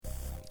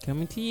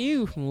Coming to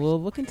you from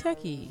Louisville,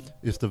 Kentucky.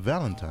 It's the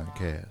Valentine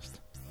Cast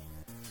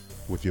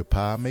with your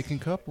pie-making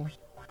couple,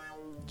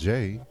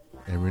 Jay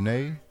and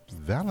Renee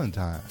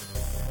Valentine.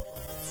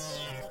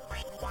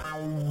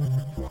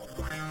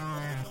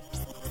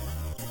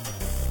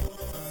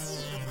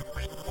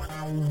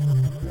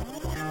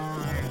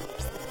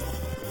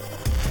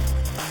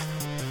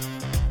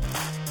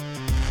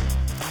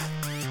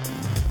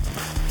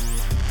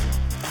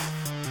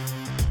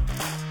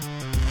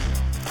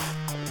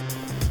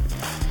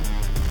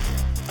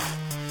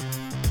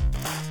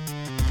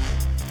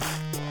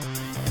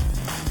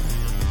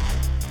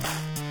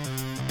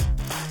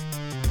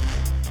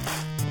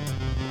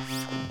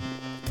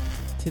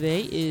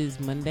 Today is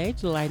Monday,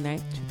 July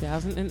 9th,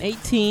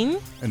 2018.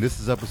 And this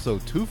is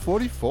episode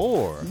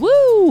 244.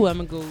 Woo!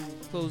 I'm going to go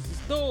close this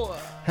door.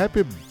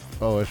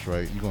 Oh, that's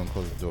right. You're going to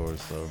close the door.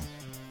 So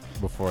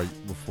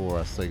before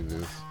I say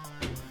this,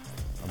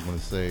 I'm going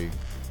to say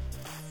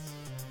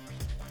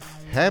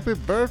happy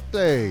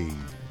birthday.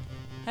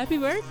 Happy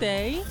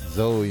birthday.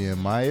 Zoe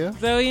and Maya.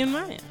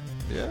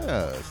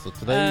 Yeah. So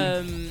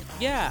today.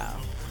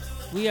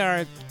 We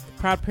are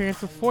proud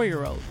parents of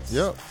 4-year-olds.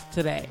 Yep.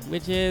 Today,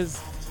 which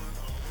is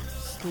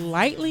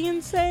slightly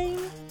insane.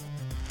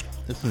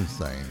 It's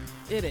insane.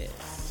 It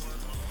is.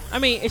 I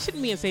mean, it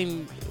shouldn't be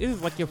insane. This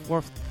is like your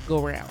fourth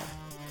go round.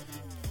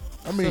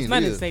 I mean, so it's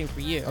not insane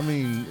for you. I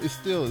mean, it's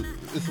a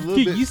little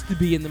You bit. used to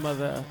be in the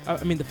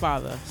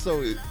father.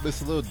 So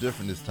it's a little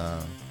different this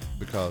time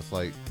because,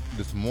 like,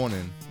 this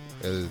morning,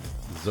 as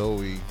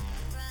Zoe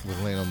was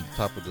laying on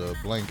top of the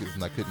blankets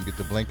and I couldn't get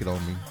the blanket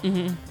on me,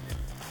 Mm-hmm.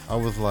 I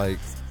was like,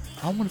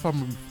 I wonder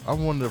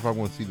if I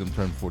want to see them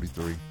turn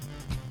 43.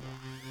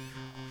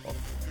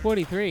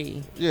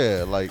 43.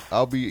 Yeah, like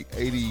I'll be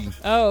 80.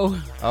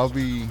 Oh. I'll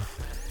be.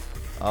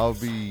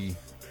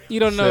 You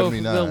don't know 79.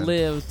 if they'll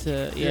live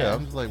to. Yeah,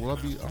 I'm just like, well,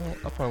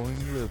 I probably won't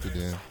even live to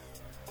then.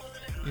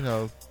 You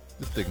know,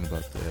 just thinking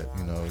about that.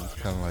 You know, it's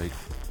kind of like,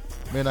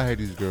 man, I had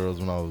these girls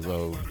when I was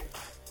old.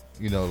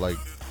 You know, like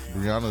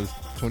Brianna's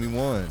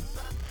 21.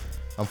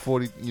 I'm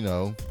 40. You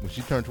know, when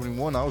she turned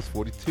 21, I was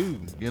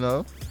 42. You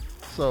know,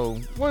 so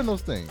one of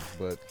those things.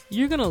 But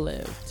you're gonna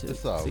live to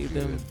it's all see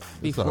good. them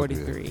be It's all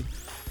 43. good.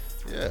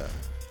 Yeah.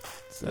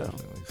 So.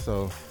 Definitely.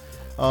 So,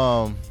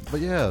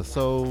 but yeah,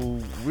 so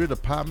we're the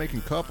pie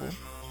making couple.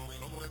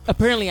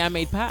 Apparently, I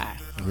made pie,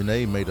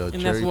 Renee made a and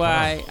cherry that's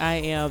why pie. I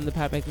am the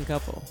pie making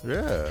couple.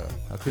 Yeah,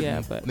 I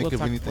couldn't but think we'll of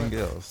talk anything about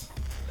it. else.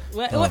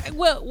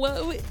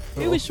 Well,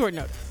 it was short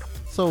notice.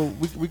 So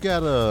we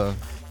got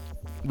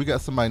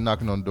somebody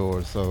knocking on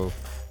doors. So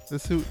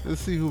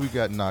let's see who we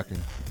got knocking.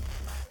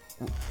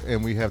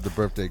 And we have the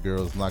birthday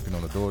girls knocking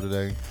on the door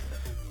today,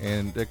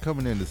 and they're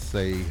coming in to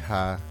say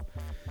hi.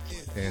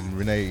 And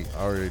Renee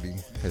already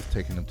has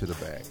taken them to the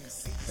back,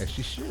 as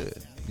she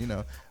should, you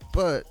know.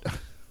 But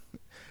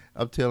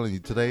I'm telling you,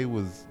 today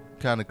was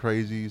kind of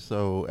crazy.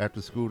 So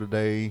after school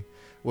today,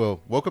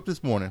 woke up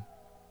this morning.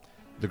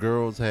 The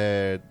girls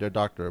had their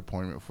doctor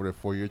appointment for their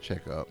 4-year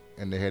checkup,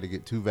 and they had to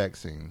get 2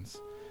 vaccines.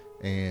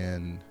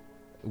 And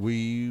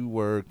we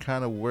were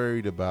kind of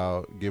worried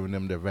about giving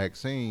them their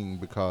vaccine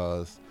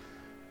because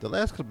the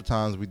last couple of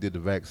times we did the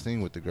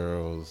vaccine with the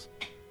girls,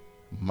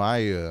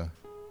 Maya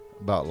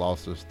about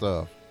lost her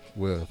stuff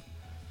with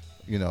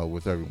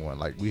everyone.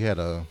 Like, we had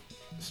to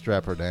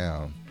strap her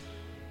down.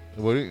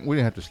 Well, we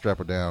didn't have to strap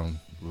her down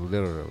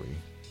literally,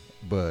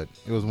 but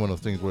it was one of those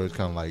things where it's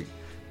kind of like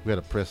we had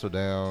to press her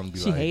down.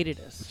 She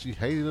hated us. She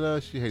hated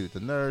us. She hated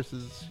the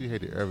nurses. She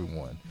hated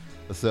everyone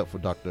except for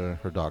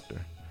her doctor,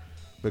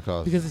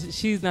 because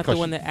she's not the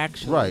one that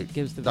actually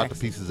gives the doctor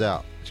vaccine. pieces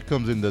out. She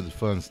comes in and does the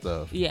fun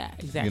stuff. Yeah,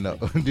 exactly. You know,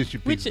 then she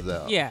pieces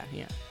out. Yeah.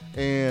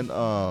 And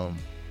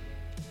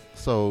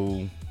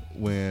so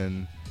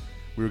when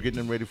we were getting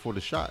them ready for the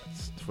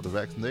shots, for the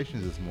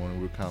vaccinations this morning,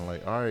 we were kind of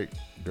like, all right,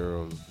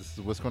 girls, this is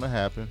what's going to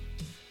happen.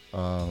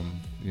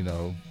 You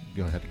know, you're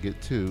going to have to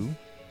get 2.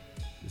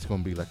 It's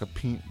going to be like a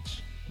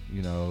pinch,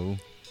 you know.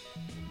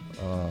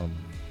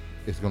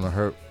 It's going to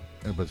hurt,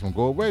 but it's going to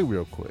go away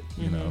real quick,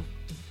 you know.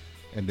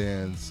 And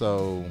then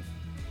so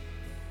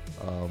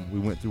we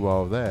went through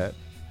all of that,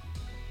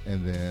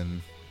 and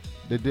then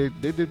they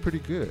did pretty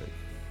good.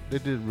 They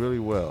did really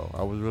well.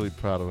 I was really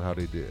proud of how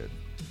they did.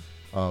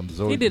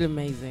 Zoe, they did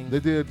amazing. They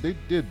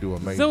did do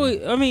amazing.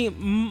 Zoe, I mean,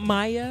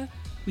 Maya,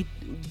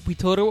 we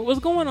told her what was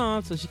going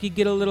on so she could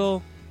get a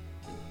little,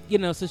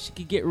 so she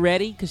could get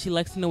ready because she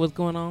likes to know what's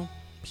going on.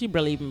 She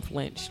barely even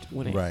flinched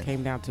when it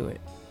came down to it.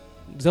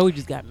 Zoe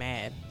just got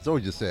mad. Zoe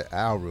just said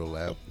 "ow" real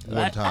loud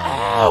one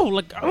time.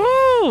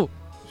 Ow!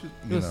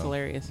 It was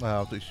hilarious. I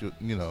don't think she,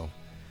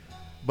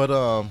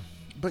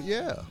 but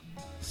yeah.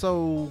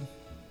 So,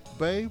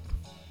 babe,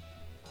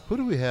 who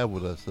do we have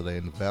with us today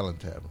in the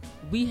Valentine?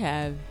 We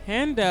have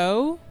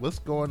Hando. What's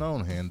going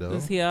on, Hando?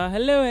 Who's here?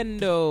 Hello,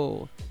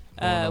 Hando.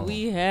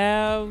 We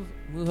have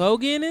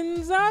Hogan and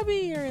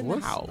Zabi are in the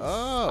house.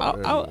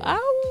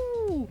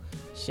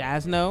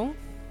 Shazno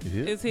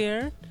is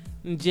here.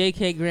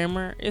 J.K.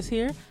 Grammer is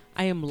here.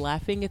 I am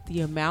laughing at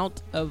the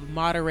amount of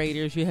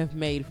moderators you have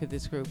made for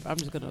this group. I'm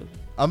just gonna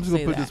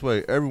put it this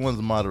way: everyone's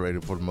a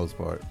moderator for the most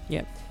part.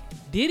 Yep.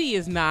 Diddy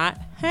is not.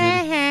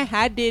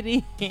 Hi,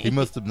 Diddy. He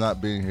must have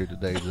not been here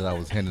today that I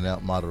was handing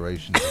out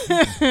moderation.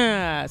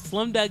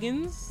 Slum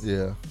Duggins.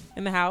 Yeah.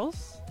 In the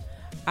house.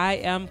 I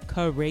am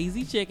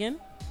Crazy Chicken.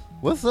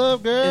 What's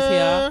up, girl? Is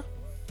here.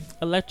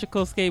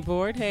 Electrical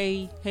Skateboard.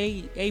 Hey,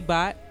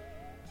 bot.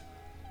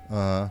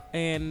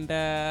 And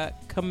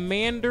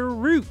Commander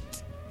Root.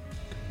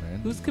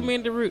 Who's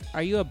Commander Root?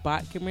 Are you a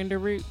bot, Commander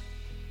Root?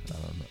 I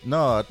don't know.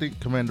 No, I think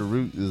Commander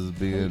Root is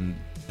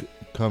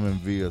coming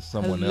via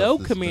someone else. Hello,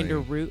 Commander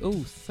Root.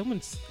 Oh,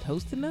 someone's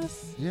hosting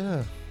us?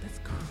 Yeah. That's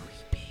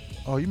creepy.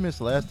 Oh, you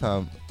missed last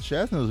time.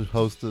 Shazna was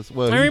hosting us.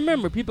 Well, I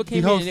remember people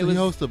came in. He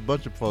hosted a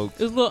bunch of folks.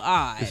 It was a little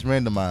odd. It's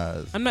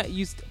randomized. I'm not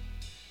used to.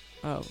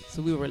 Oh,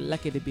 so we were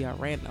lucky to be on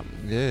random.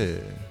 Yeah.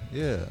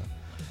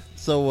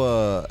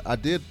 So I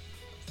did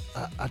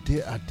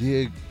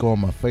go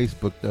on my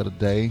Facebook the other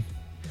day,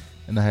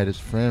 and I had this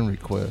friend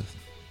request.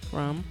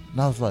 From?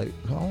 And I was like,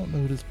 I don't know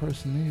who this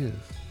person is.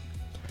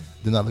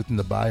 Then I looked in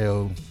the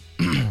bio,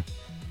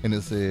 and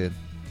it said,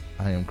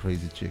 I am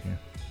Crazy Chicken.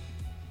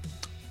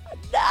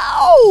 No!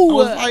 I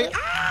was like,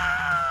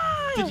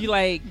 ah! Did you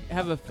like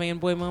have a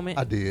fanboy moment?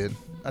 I did.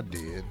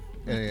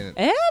 And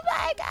oh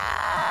my god!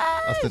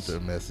 I sent her a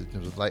message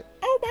and was like,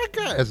 oh my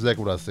god. That's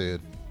exactly what I said.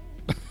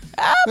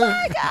 Oh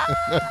my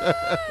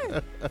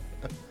god!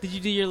 Did you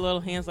do your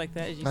little hands like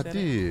that as you said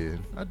it?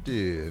 I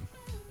did.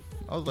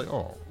 I was like,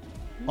 oh.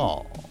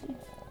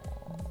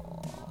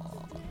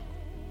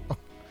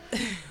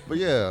 But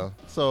yeah,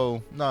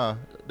 so that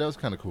was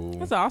kind of cool.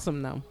 That's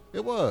awesome though.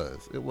 It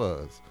was.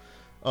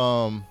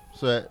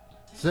 So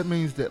that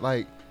means that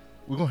like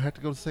we're gonna have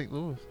to go to St.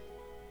 Louis.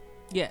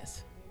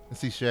 Yes. And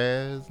see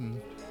Shaz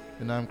and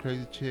I'm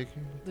Crazy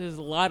Chicken. There's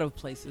a lot of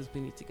places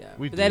we need to go.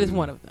 But that is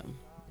one of them.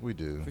 We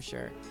do. For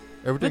sure.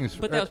 Everything's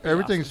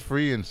awesome.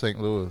 free in St.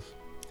 Louis.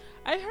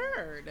 I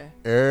heard.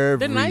 They're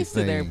nice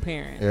to their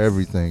parents.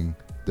 Everything.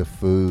 The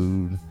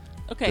food.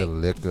 Okay. The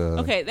liquor.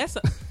 Okay, that's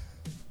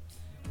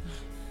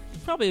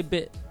probably a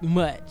bit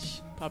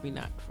much. Probably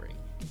not free.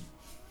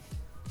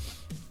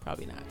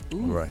 Probably not.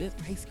 Ooh, right. There's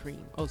ice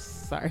cream. Oh,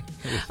 sorry.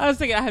 I was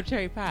thinking I have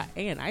cherry pie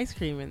and ice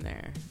cream in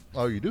there.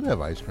 Oh, you do have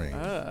ice cream.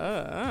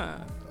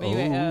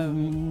 Anyway,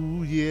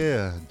 oh,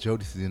 yeah.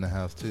 Jody's in the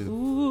house, too.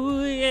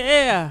 Ooh,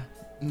 yeah.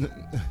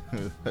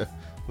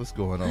 What's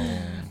going on?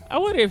 I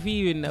wonder if he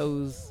even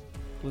knows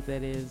what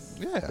that is.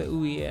 Yeah. The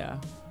ooh, yeah.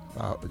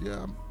 Yeah,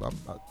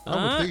 I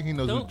would think he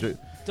knows who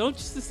don't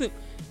just assume.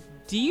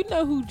 Do you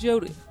know who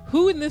Jodeci?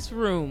 Who in this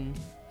room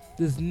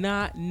does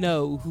not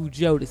know who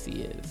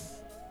Jodeci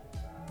is?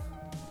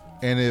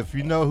 And if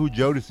you know who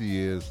Jodeci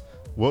is,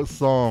 what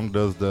song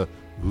does the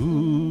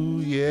ooh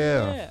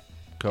yeah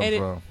come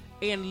from?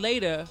 And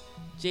later,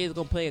 Jay's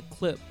gonna play a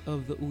clip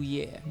of the ooh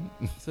yeah,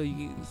 so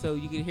you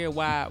can hear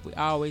why we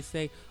always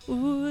say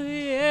ooh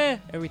yeah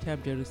every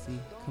time Jodeci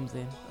comes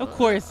in. Of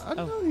course, I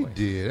know he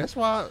did. That's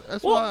why.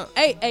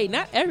 Hey,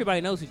 not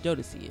everybody knows who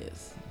Jodeci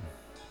is.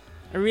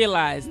 I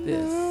realize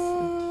this.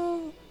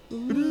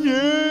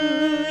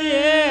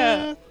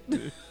 Yeah.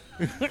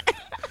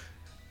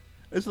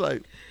 It's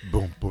like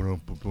boom,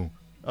 boom, boom, boom.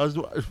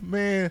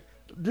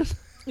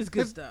 It's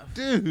good stuff,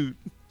 dude.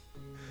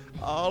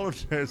 All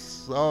of their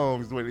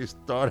songs when they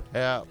start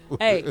out.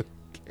 Hey,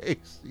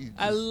 Casey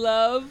I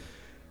love.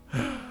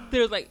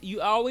 There's like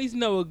you always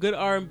know a good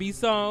R&B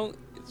song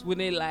is when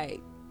they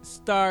like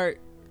start.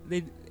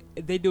 They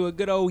do a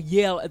good old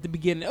yell at the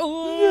beginning.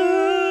 Oh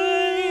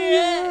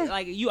yeah!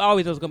 Like you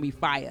always know it's gonna be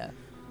fire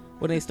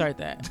when they start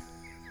that.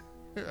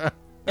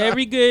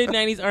 Every good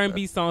 90s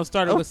R&B song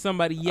started with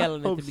somebody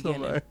yelling at the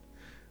beginning.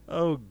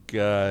 Oh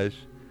gosh.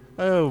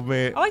 Oh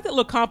man. I like that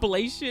little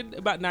compilation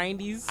about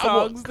 90s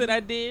songs that I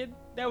did.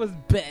 That was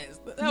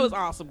best. That was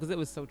awesome because it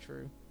was so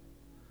true.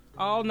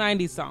 All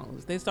 90s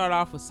songs, they start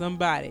off with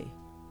somebody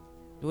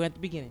doing at the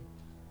beginning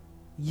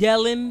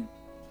yelling,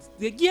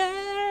 yeah,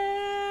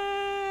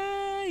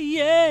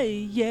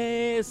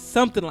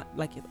 something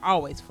like it's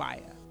always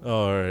fire.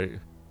 All right.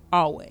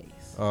 Always.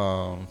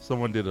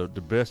 Someone did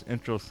the best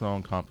intro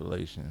song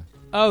compilation.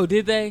 Oh,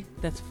 did they?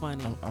 That's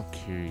funny. I'm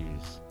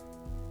curious.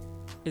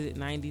 Is it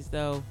 90s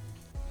though?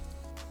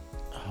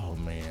 Oh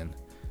man,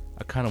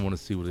 I kind of want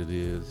to see what it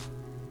is.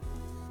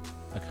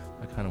 I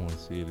kind of want to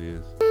see it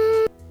is.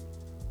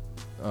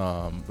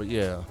 But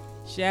yeah.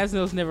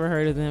 Shazno's never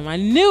heard of them. I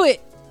knew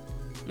it.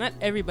 Not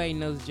everybody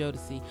knows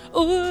Jodeci.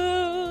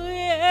 Ooh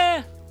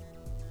yeah.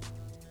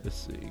 Let's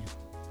see.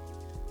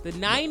 The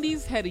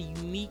 90s had a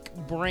unique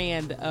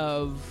brand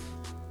of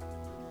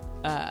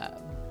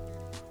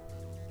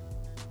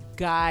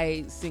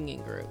guy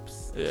singing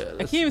groups. Yeah, I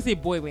can't even say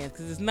boy bands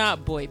because it's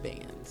not boy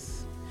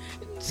bands.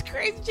 It's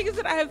Crazy Chicken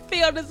said I have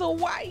failed as a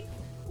wife.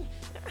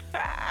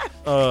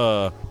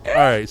 All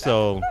right,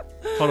 so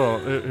hold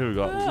on. Here we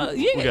go.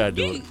 We gotta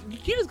do it.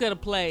 You just gotta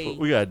play.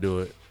 We gotta do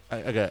it.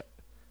 I got.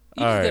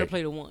 You just gotta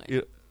play the one.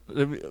 Yeah,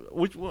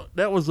 which one?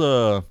 That was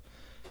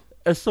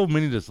there's so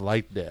many that's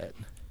like that.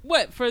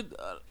 What for?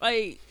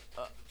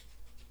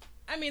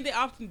 I mean, they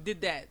often did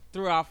that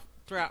throughout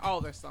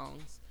all their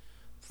songs.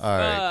 All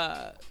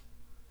right.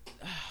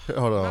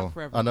 Hold on.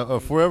 I know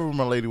Forever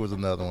My Lady was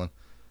another one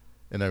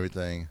and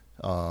everything.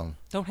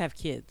 Don't have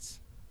kids,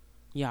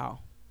 y'all.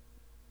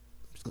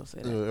 I'm just gonna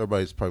say that.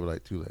 Everybody's probably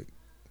like too late.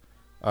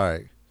 All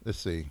right, let's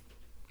see.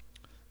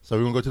 So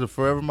we're gonna go to the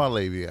Forever My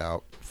Lady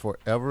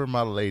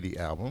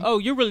album. Oh,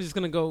 you're really just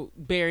gonna go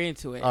bare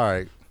into it. All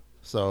right.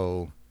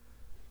 So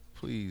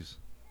please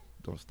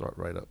don't start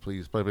right up.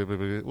 Please. What?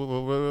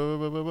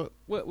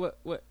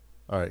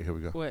 All right, here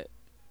we go. What?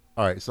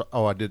 All right. So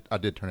I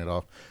did turn it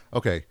off.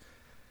 Okay.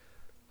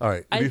 All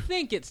right. I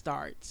think it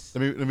starts.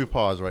 Let me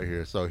pause right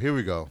here. So here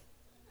we go.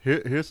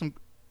 Here's some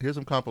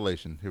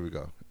compilation. Here we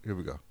go.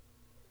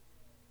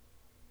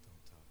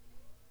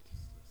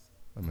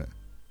 A minute.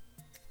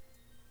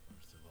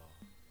 First of all,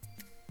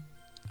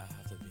 I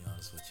have to be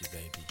honest with you,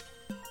 baby.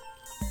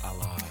 I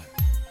lied.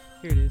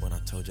 Here it is. When I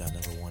told you I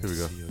never wanted to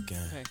see you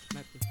again. Okay,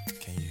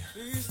 can you?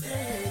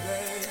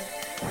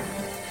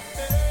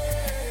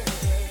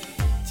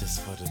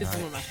 Just for tonight. This is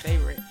one of my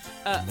favorite.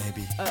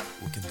 Maybe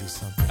we can do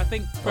something. I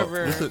think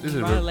Forever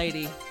My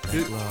Lady.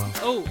 Cry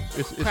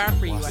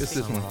For You. It's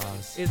this one.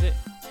 Is it?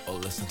 Oh,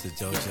 listen to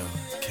JoJo,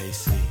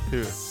 KC.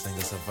 Here. Sing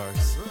us a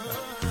verse.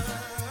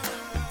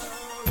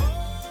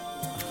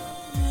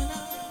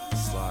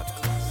 Slide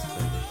close,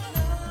 baby.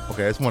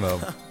 Okay, that's one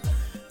of them.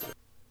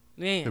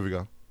 Man. Here we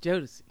go.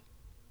 Jodeci.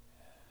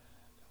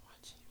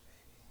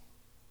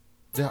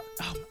 Yeah.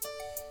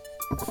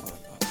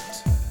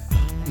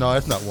 No,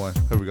 that's not one.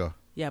 Here we go.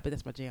 Yeah, but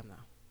that's my jam now.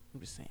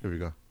 I'm just saying. Here we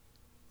go.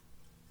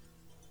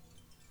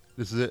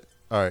 This is it.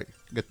 All right,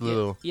 get the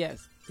little.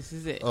 Yes, this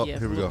is it. Oh, yes,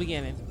 here we from go. the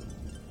beginning.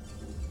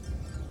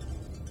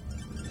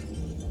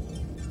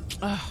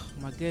 Oh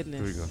my goodness.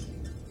 Here we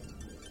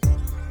go.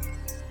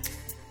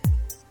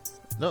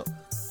 No.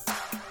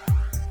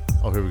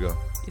 Oh, here we go.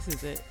 This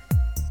is it.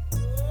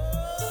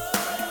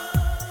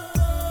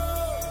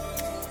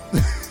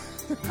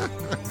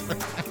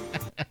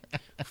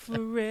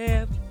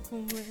 Forever.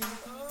 Oh yeah.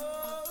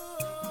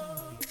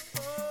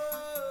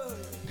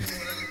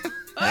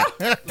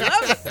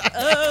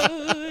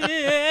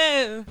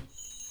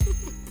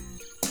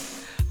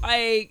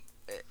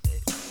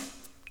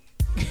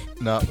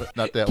 No,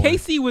 not that one.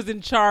 Casey was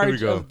in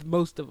charge of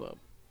most of them.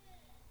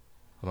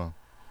 Hold on.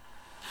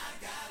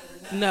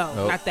 No,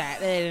 Nope. not that.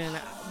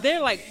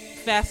 They're like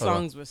fast Hold on.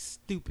 songs were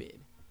stupid.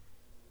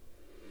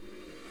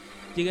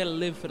 You gotta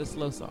live for the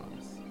slow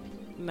songs.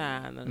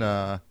 Nah.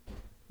 Nah.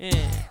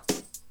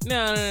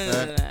 No.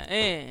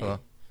 Hold on.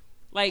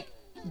 Like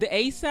the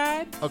A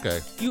side. Okay.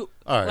 You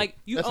All right. like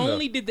you That's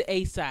only enough. did the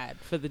A side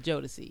for the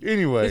Jodeci.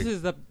 Anyway.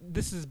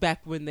 This is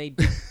back when they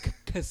did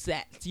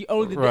cassettes. You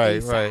only did the Right,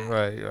 A side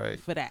right.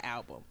 for that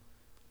album.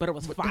 But it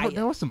was But fire.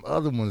 there were some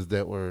other ones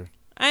that were.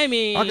 I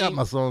mean, I got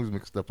my songs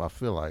mixed up. I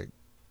feel like.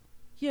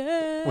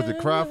 Yeah. Was it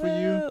Cry For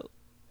You?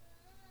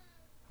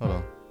 Hold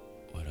on.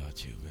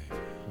 Without you,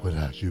 baby.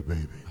 Without you,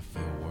 baby. I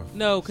feel worthless.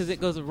 No, because it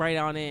goes right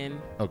on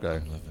in. Okay.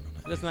 I'm living on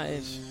that That's not it.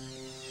 edge.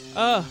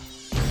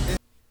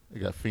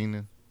 You got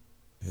Fiendin'.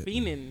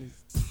 Fiendin'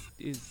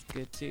 is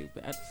good too,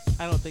 but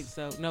I don't think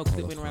so. No, because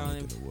it went around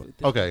in.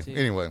 Okay. Too.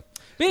 Anyway.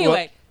 But anyway,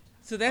 Well,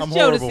 so that's I'm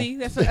Jodeci.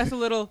 horrible. That's a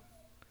little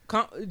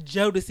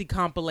Jodeci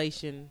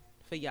compilation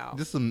for y'all.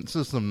 This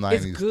is some 90s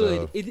It's good.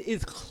 stuff. It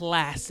is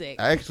classic.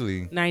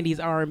 Actually. 90s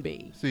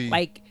R&B. See.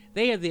 Like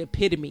they are the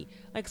epitome.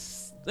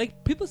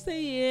 Like people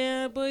say,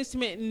 yeah, Boyz II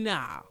Men.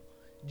 Nah,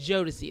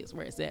 Jodeci is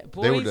where it's at.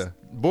 They were the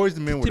Boyz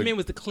II Men were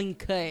was the clean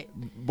cut.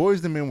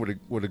 Boyz II Men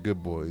were the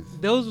good boys.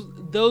 Those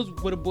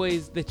were the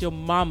boys that your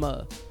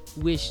mama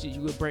wished that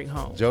you would bring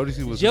home.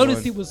 Jodeci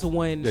was the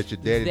one that your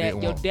daddy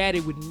didn't want. daddy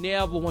would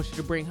never want you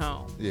to bring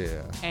home.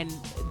 Yeah. And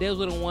those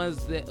were the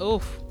ones that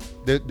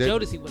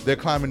Jodeci was. They're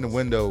climbing the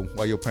window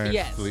while your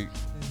parents sleep.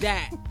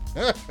 That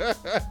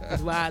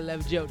is why I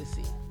love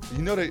Jodeci.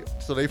 You know they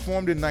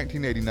formed in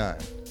 1989.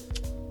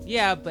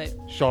 Yeah, but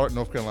Charlotte,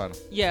 North Carolina.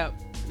 Yeah,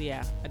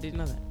 I didn't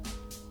know that.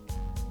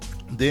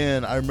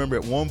 Then I remember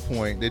at one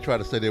point they tried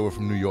to say they were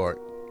from New York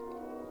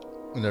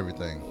and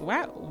everything.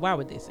 Why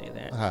would they say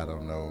that? I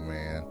don't know,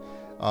 man.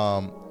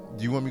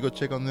 Do you want me to go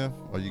check on them,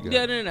 or you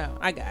got it? No.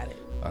 I got it.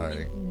 All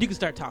right. You can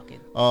start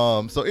talking.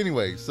 So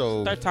anyway,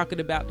 start talking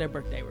about their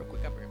birthday real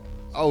quick.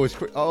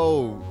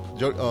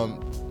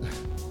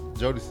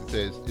 Jodeci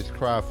says it's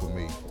 "Cry For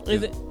Me."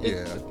 Is it?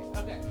 Yeah.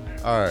 Okay.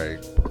 All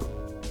right.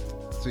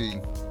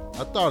 See,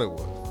 I thought it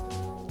was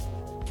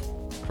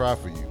 "Cry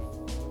For You,"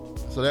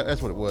 so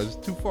that's what it was.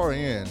 It's too far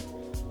in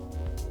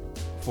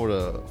for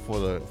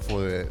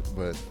that,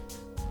 but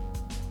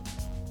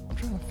I'm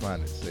trying to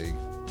find it. See,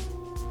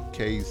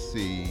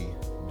 KC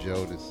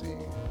Jodeci,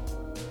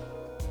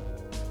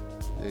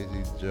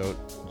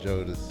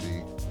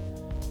 Jodeci.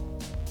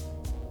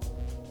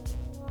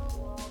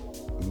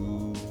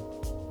 Ooh,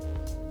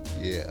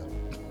 yeah.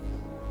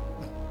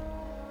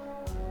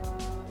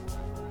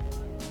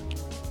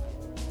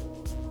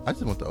 I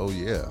just want the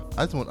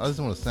I just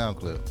want a sound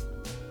clip.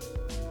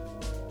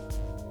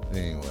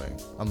 Anyway,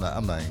 I'm not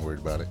even worried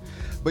about it.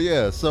 But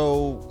yeah,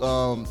 so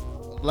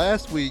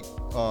last week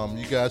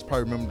you guys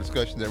probably remember the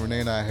discussion that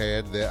Renee and I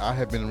had that I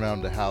have been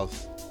around the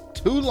house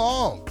too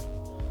long,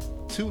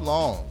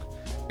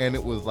 and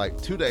it was like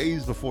 2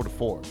 days before the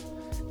 4th,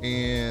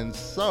 and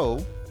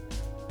so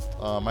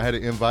I had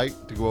an invite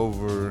to go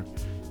over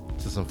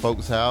to some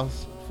folks'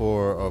 house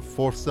for a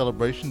 4th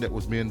celebration that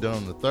was being done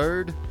on the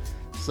 3rd.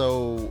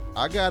 So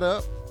I got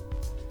up,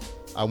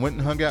 I went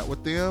and hung out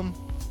with them,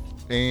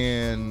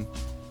 and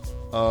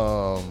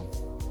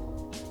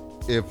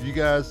if you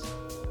guys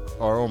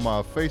are on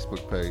my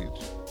Facebook page,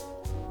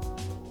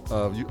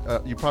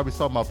 you probably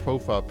saw my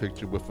profile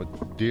picture with a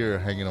deer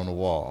hanging on the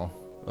wall,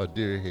 a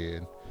deer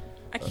head.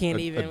 I can't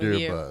even. A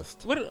deer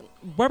bust. What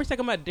were we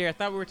talking about deer? I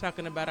thought we were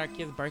talking about our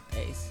kids'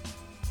 birthdays.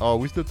 Oh,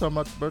 we still talking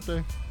about the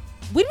birthday?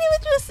 We didn't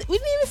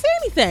even say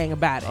anything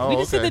about it. Oh, we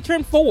just said they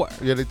turned 4.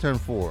 Yeah, they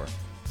turned 4.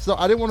 So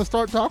I didn't want to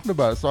start talking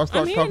about it. So I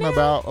started talking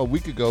about a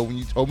week ago when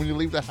you told me to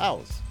leave the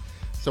house.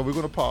 So we're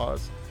going to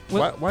pause.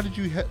 Why did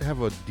you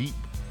have a deep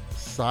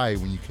sigh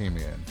when you came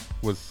in?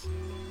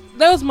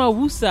 That was my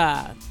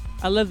woosah.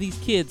 I love these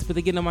kids, but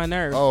they get on my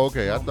nerves. Oh,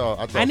 okay. I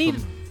thought I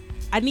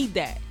need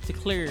that to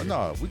clear. Oh,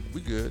 no,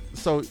 we good.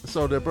 So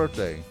their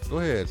birthday. Go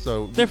ahead.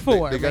 So they're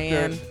 4, they got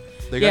man.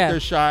 They got their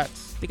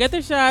shots. They got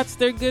their shots.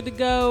 They're good to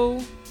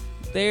go.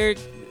 They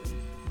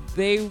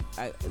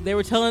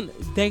were telling,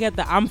 they got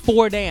the I'm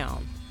 4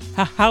 down.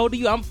 How old are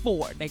you? I'm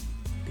 4. They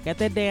got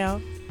that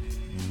down.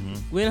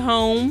 Mm-hmm. Went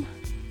home.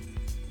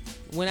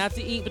 Went out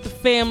to eat with the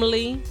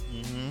family.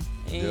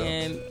 Mm-hmm.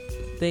 And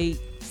they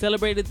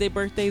celebrated their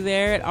birthday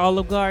there at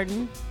Olive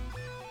Garden.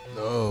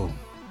 Oh.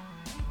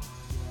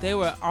 They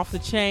were off the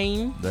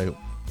chain. They were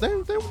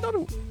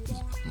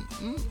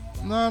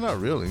no,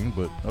 not really,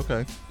 but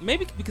okay.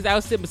 Maybe because I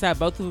was sitting beside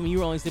both of them, you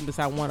were only sitting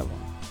beside one of them.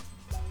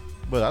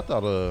 But I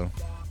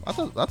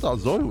thought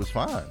Zoe was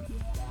fine.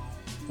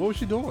 What was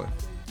she doing?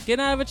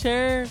 Getting out of a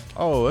chair.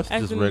 Oh, that's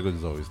just regular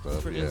Zoe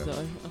stuff. Yeah.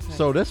 Zoe. Okay.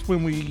 So that's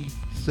when we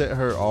set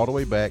her all the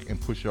way back and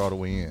push her all the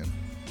way in,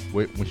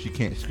 when she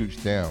can't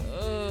scooch down.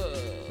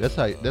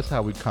 That's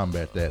how we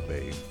combat that,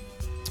 babe.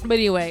 But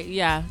anyway,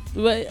 yeah.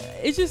 But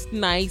it's just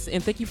nice,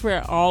 and thank you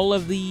for all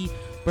of the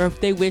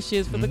birthday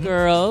wishes for the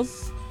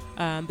girls.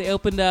 They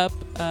opened up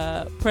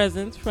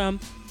presents from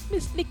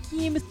Miss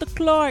Nikki and Mr.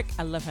 Clark.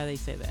 I love how they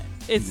say that.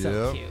 It's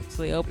so cute.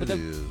 So they opened up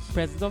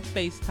presents on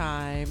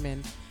FaceTime,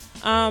 and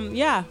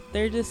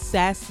they're just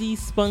sassy,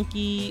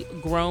 spunky,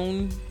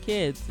 grown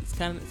kids. It's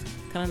kind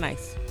of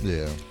nice.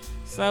 Yeah.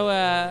 So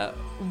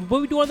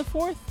what we do on the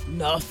 4th?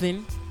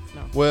 Nothing.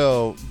 No.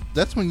 Well,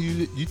 that's when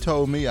you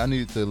told me I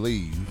needed to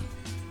leave.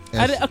 You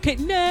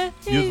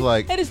was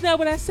like, that is not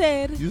what I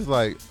said. You was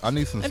like, I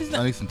need some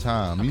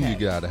time. Okay. You need to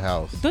get out of the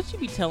house. Don't you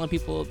be telling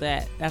people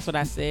that that's what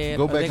I said?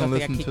 Go back and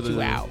listen to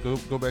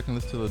go back and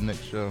listen to the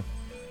next show.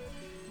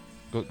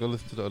 Go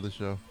listen to the other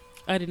show.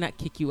 I did not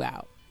kick you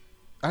out.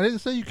 I didn't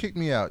say you kicked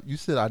me out. You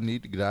said I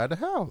need to get out of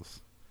the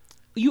house.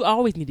 You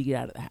always need to get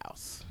out of the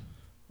house.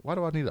 Why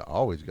do I need to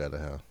always get out of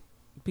the house?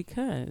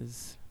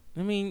 Because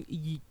I mean,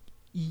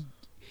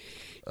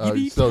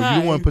 so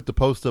you want to put the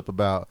post up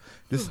about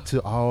this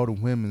to all the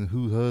women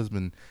whose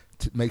husband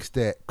makes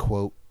that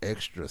quote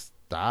extra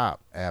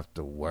stop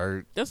after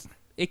work. That's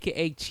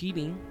AKA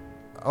cheating.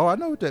 Oh, I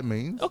know what that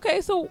means. Okay,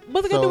 so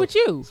what's it gonna do with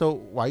you? So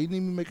why you need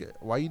me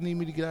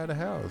to get out of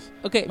the house?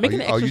 Okay,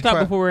 making an extra stop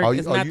before work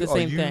is not the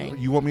same thing.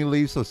 You want me to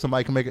leave so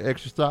somebody can make an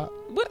extra stop?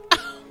 What?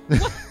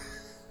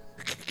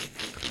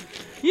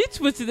 You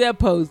twisted that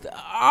post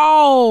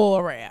all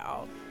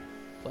around.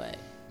 But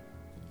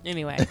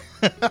anyway.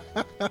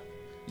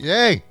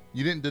 Yay!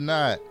 You didn't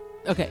deny it.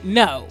 Okay,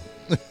 no.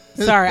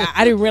 Sorry,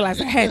 I didn't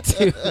realize I had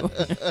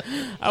to.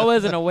 I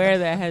wasn't aware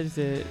that I had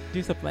to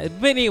do something like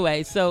that. But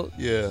anyway, so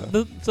yeah.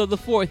 The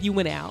 4th, you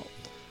went out.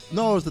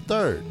 No, it was the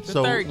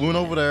 3rd. We went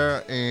over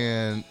there,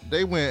 and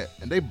they went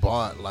and they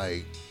bought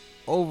like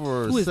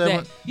over Who is 7.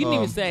 That? You didn't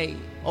even say.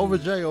 Over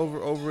Jay,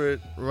 over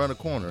it around the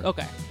corner.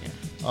 Okay.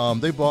 Yeah.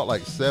 They bought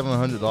like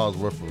 $700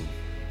 worth of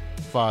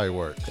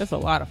fireworks. That's a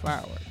lot of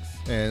fireworks.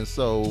 And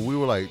so we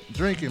were like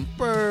drinking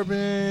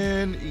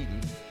bourbon,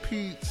 eating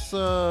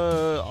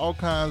pizza, all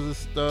kinds of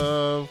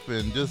stuff,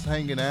 and just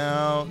hanging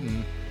out.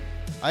 And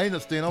I ended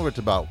up staying over to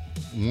about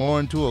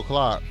 1, 2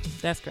 o'clock.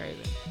 That's crazy.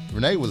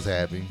 Renee was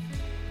happy.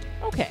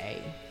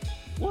 Okay.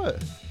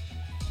 What?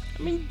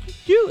 I mean,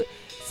 you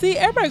see,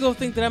 everybody gonna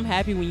think that I'm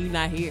happy when you're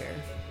not here.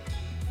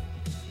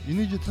 You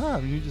need your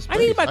time. You need your space. I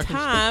need my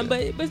time,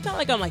 but it's not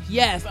like I'm like,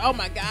 yes, oh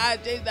my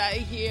God, Jay's not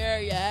here.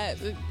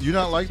 Yes. You're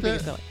not like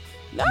that? No.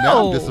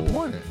 Now I'm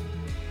disappointed.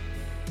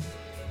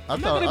 I'm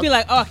not going to be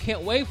like, oh, I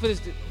can't wait for this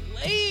to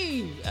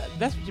leave.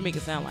 That's what you make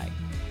it sound like.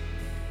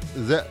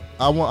 Is that,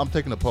 I'm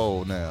taking a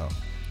poll now.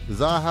 Is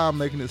that how I'm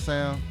making it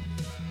sound?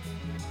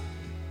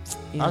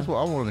 Yeah. That's what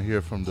I want to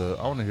hear from the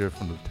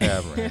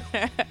tavern.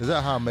 Is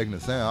that how I'm making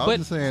it sound? I'm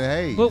just saying,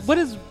 hey. But what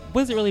does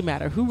it really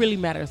matter? Who really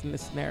matters in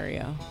this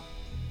scenario?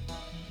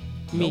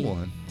 Me. No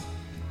one.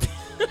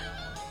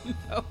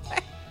 No way.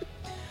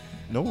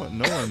 No one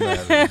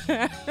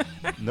matters.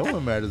 No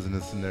one matters in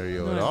this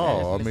scenario at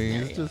all. I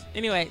mean, it's just.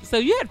 Anyway, so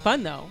you had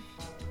fun though.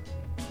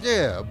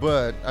 Yeah,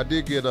 but I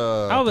did get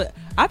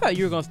I thought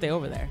you were gonna stay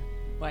over there.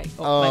 I did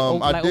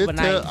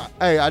overnight.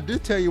 I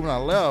did tell you when I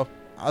left.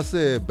 I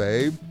said,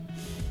 babe,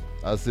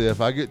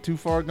 if I get too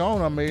far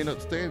gone, I may end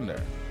up staying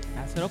there.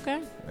 I said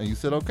okay, and you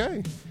said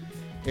okay.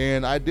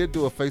 And I did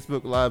do a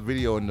Facebook Live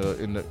video in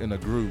the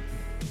group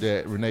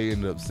that Renee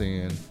ended up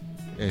seeing,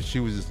 and she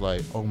was just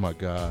like, "Oh my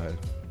God."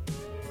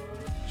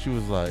 She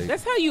was like,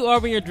 "That's how you are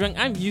when you're drunk."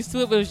 I'm used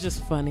to it, but it was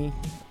just funny.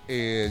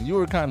 And you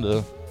were kind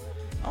of,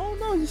 I don't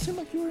know, you seemed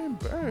like you were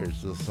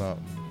embarrassed or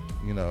something,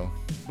 you know.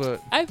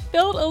 But I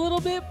felt a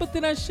little bit, but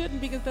then I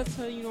shouldn't because that's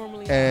how you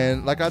normally are.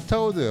 And like I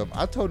told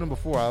them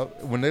before,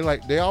 when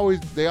they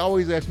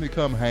always ask me to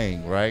come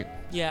hang, right?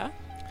 Yeah.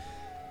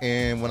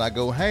 And when I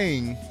go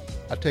hang,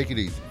 I take it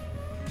easy.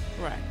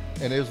 Right.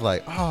 And it was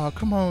like, oh,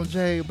 come on,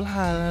 Jay, blah,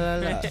 blah,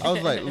 blah. I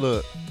was like,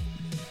 look,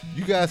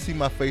 you guys see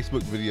my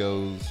Facebook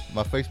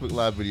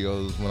Live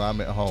videos when I'm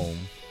at home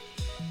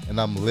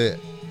and I'm lit.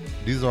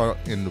 These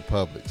aren't in the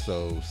public,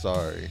 so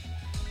sorry.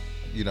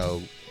 You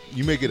know,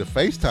 you may get a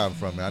FaceTime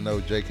from me. I know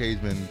JK's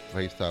been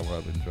FaceTime when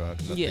I've been drunk.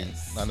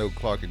 Yes. I know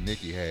Clark and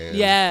Nikki have.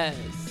 Yes.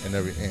 And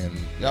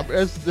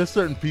there's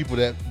certain people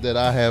that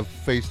I have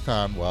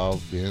FaceTime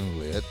while being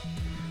lit.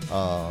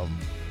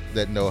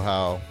 That know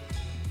how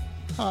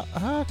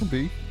I can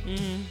be.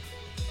 Mm-hmm.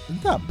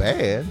 It's not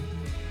bad.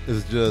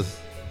 It's just,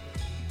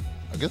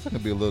 I guess I can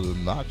be a little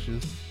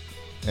obnoxious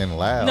and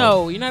loud.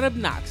 No, you're not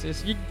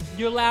obnoxious.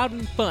 You're loud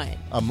and fun.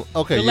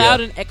 You're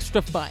loud and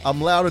extra fun. I'm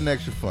loud and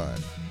extra fun.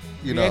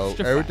 You You're know,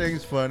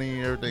 everything's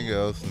funny, everything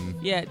else. And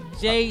yeah,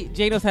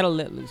 Jay knows how to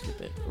let loose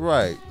with it.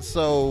 Right.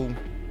 So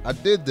I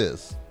did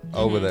this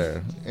over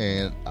there,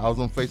 and I was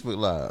on Facebook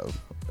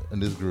Live in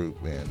this group,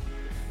 and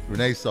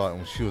Renee saw it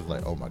and she was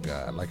like, "Oh my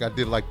God!" Like I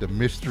did the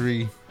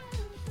mystery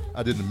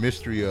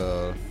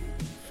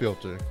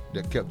filter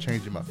that kept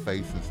changing my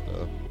face and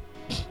stuff.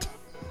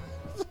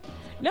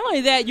 Not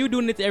only that, you were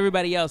doing it to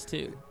everybody else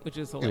too, which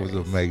is hilarious. It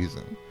was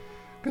amazing.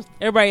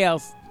 Everybody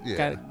else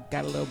got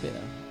a little bit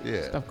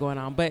of stuff going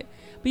on, but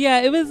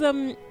yeah, it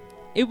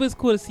was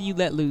cool to see you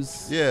let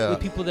loose. Yeah. With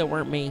people that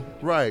weren't me.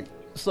 Right.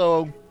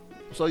 So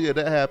yeah,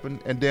 that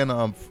happened, and then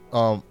on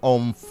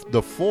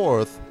the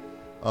 4th,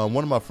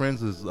 one of my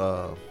friends is.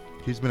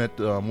 He's been at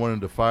one of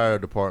the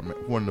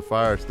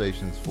fire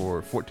stations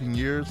for 14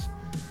 years.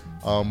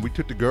 We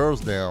took the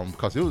girls down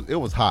because it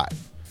was hot.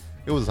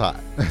 It was hot.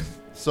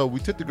 So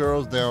we took the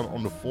girls down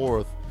on the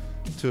 4th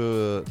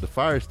to the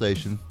fire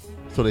station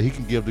so that he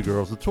can give the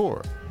girls a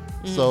tour.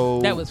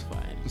 So that was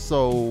fun.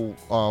 So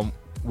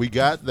we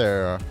got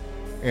there,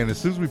 and as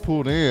soon as we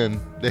pulled in,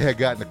 they had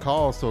gotten a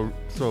call. So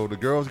the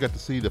girls got to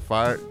see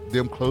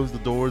them close the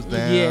doors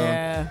down.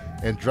 Yeah.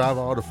 And drive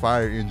all the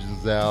fire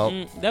engines out.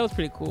 That was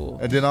pretty cool.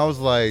 And then I was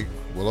like,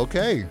 well,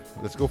 okay,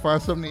 let's go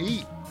find something to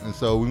eat. And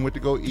so we went to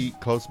go eat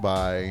close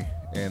by,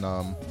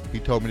 and he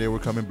told me they were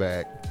coming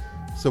back.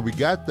 So we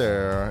got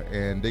there,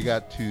 and they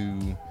got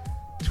to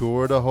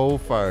tour the whole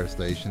fire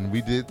station.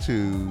 We did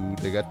too.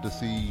 They got to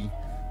see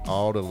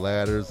all the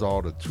ladders,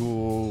 all the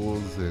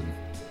tools, and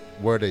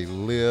where they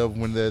live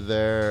when they're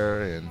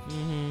there, and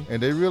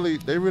they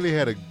really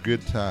had a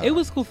good time. It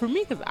was cool for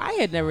me because I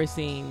had never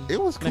seen. It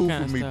was cool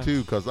for me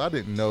too because I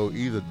didn't know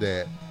either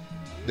that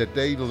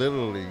they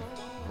literally,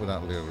 well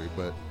not literally,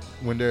 but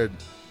when they're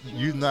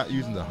not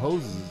using the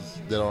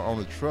hoses that are on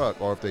the truck,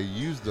 or if they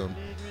use them,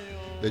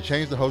 they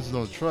change the hoses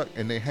on the truck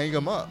and they hang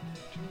them up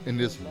in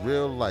this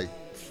real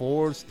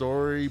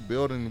 4-story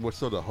building where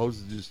so the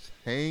hoses just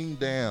hang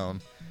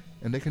down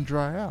and they can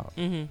dry out.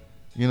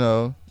 You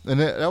know, and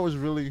that was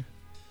really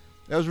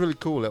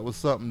cool. That was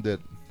something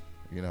that,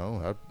 you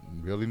know, I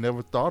really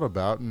never thought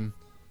about and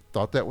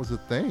thought that was a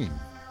thing,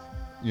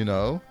 you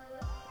know,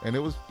 and it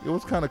was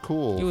kind of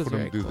cool for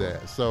them to do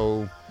that.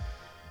 So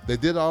they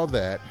did all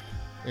that,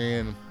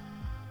 and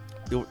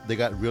they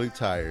got really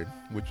tired,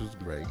 which was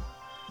great.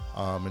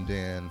 And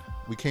then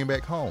we came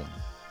back home.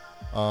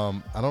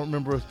 I don't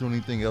remember us doing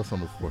anything else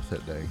on the 4th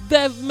that day.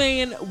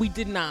 We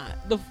did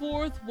not. The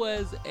 4th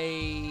was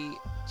a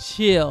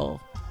chill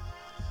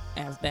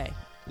ass day.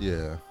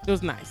 Yeah. It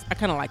was nice. I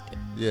kind of liked it.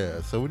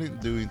 Yeah, so we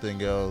didn't do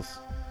anything else.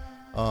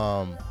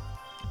 I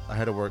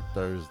had to work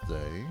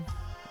Thursday,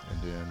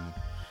 and then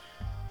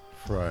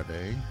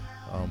Friday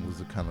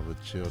was a kind of a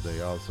chill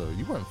day also.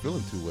 You weren't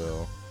feeling too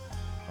well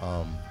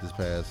this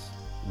past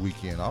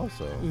weekend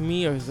also.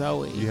 Me or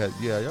Zoe.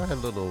 Y'all had a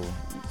little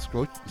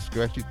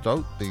scratchy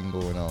throat thing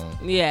going on.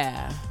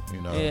 Yeah.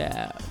 You know?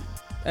 Yeah.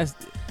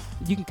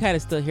 You can kind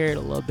of still hear it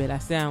a little bit. I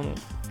sound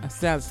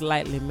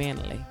slightly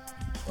manly.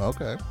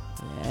 Okay.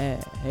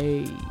 Yeah.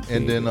 Hey.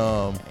 And then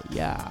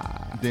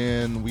yeah.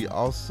 Then we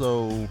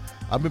also,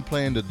 I've been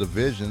playing The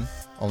Division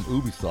on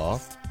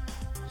Ubisoft.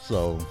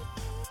 So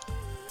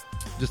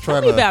just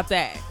trying to tell me about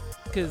that,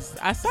 because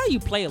I saw you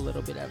play a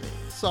little bit of it.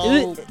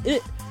 So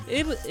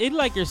it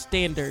like your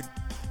standard,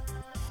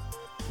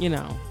 you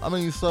know. I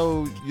mean,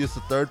 so it's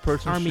a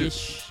third-person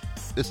Army-ish.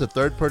 It's a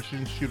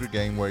third-person shooter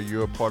game where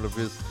you're a part of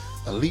this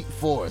elite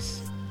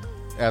force.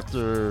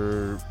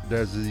 After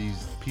there's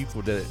these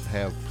people that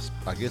have,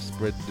 I guess,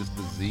 spread this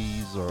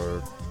disease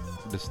or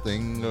this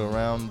thing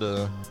around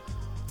the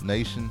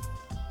nation,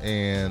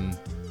 and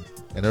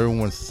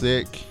everyone's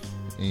sick,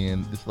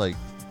 and it's like,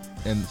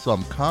 and so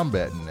I'm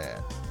combating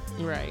that.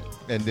 Right.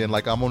 And then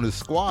like I'm on this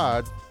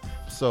squad,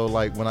 so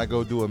like when I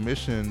go do a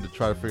mission to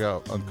try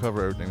to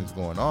uncover everything that's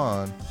going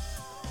on,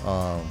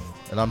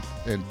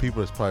 and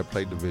people that's probably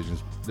played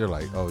Divisions, they're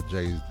like, oh,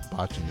 Jay's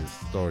botching this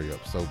story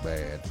up so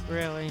bad.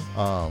 Really?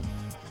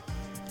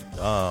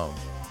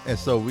 And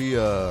so we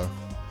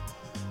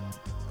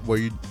where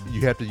you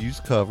have to use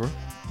cover.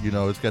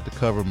 It's got the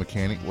cover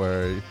mechanic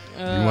where you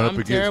run up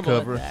against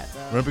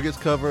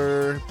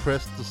cover,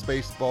 press the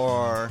space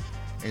bar,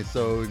 and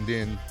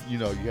then you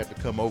have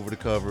to come over the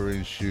cover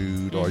and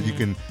shoot, or you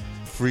can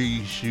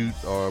free shoot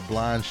or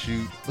blind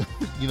shoot,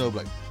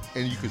 like,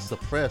 and you can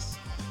suppress.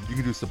 You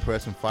can do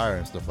suppress and fire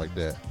and stuff like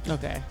that.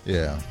 Okay.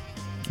 Yeah.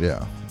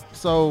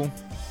 So,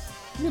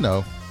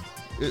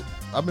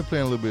 I've been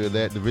playing a little bit of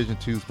that. Division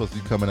 2 is supposed to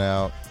be coming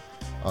out.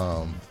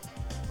 I'm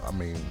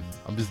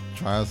just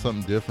trying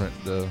something different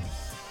to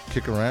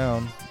kick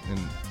around, and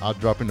I'll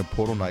drop into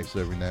Portal Knights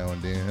every now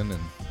and then. And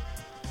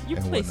you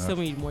play so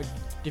many more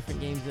different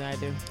games than I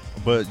do.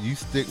 But you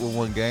stick with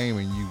one game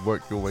and you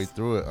work your way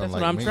through it. That's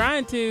what I'm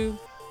trying to.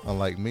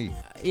 Unlike me.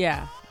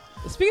 Yeah.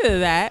 Speaking of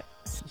that,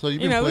 so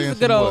you've been playing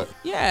good old, what?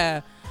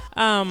 Yeah.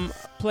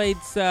 Played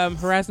some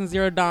Horizon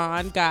Zero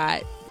Dawn.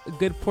 Got a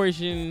good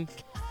portion.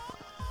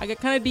 I got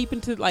kind of deep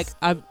into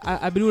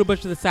I've been doing a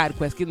bunch of the side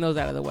quests, getting those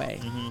out of the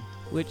way,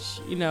 which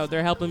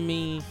they're helping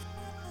me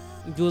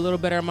do a little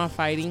better at my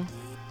fighting.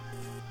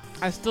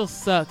 I still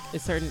suck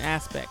at certain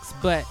aspects,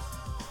 but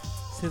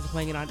since I'm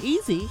playing it on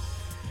easy,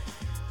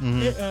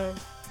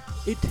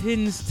 it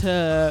tends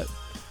to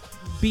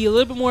be a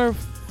little bit more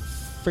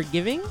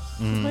forgiving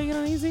playing it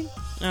on easy.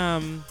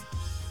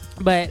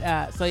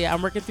 So yeah,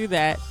 I'm working through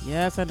that.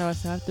 Yes, I know I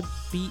still have to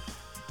beat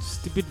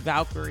stupid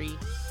Valkyrie.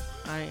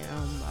 I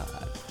am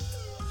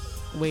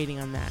waiting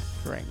on that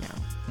for right now.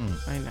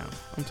 I know,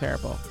 I'm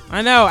terrible.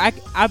 I know,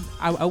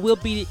 I will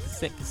beat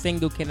it.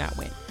 Sengu cannot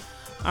win.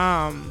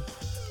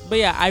 But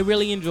yeah, I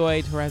really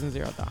enjoyed Horizon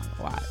Zero Dawn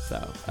a lot.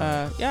 So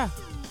yeah,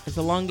 it's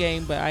a long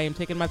game, but I am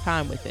taking my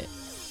time with it.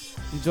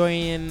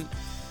 Enjoying.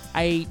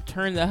 I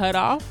turned the HUD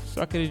off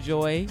so I could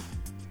enjoy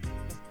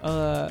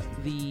the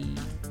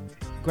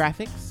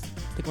graphics.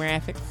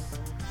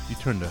 You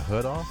turned the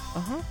HUD off?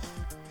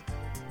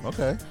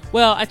 Okay.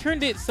 Well, I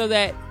turned it so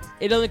that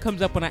it only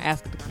comes up when I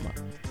ask it to come up.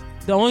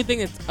 The only thing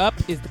that's up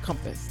is the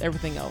compass.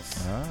 Everything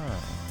else,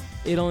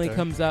 it only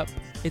comes up.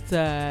 It's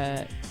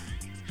a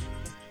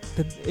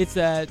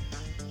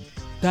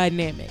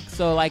dynamic.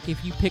 So like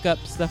if you pick up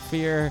stuff for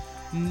your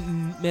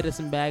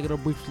medicine bag, it'll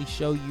briefly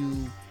show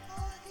you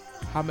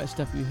how much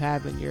stuff you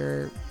have in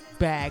your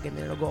bag, and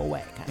then it'll go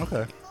away.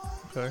 Okay.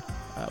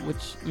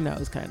 Which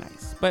is kind of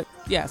nice. But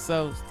yeah,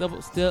 so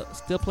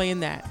still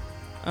playing that.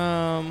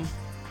 And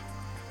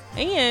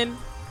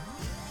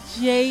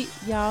Jay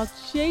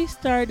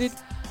started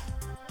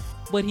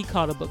what he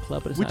called a book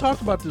club. But we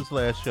talked about this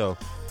last show.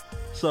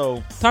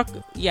 So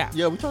yeah,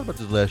 we talked about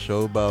this last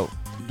show about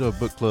the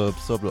book club.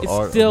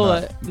 It's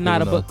still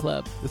not a book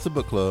club. It's a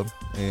book club,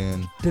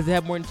 and does it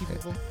have more than 2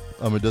 people?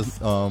 It doesn't.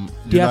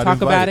 Do y'all talk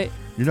about it?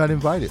 You're not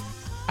invited.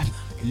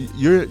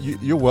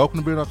 You're welcome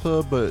to be in our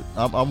club, but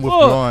I'm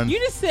withdrawing. You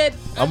just said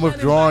I'm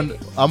withdrawing.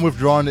 I'm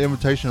withdrawing the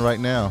invitation right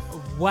now.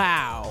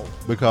 Wow.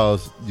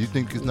 Because you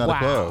think it's not a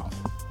club.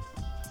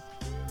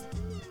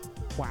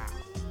 Wow.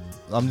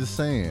 I'm just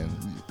saying,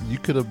 you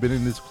could have been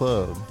in this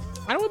club.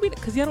 I don't want to be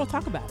because y'all don't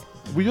talk about it.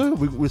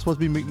 We're supposed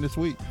to be meeting this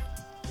week.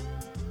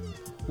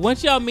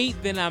 Once y'all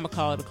meet, then I'm gonna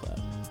call it a club.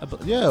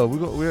 Yeah,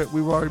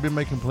 we've already been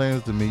making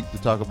plans to meet to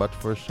talk about the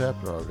first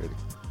chapter already.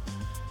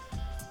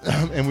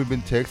 And we've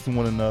been texting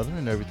one another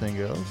and everything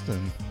else,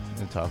 and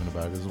talking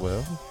about it as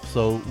well.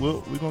 So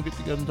we're gonna get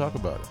together and talk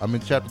about it. I'm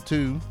in chapter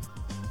 2.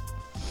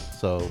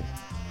 So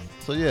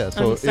yeah.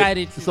 So I'm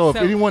excited. If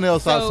anyone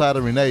else outside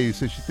of Renee,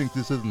 since you think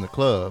this isn't a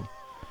club,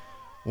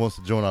 wants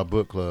to join our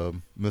book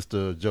club,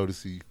 Mr.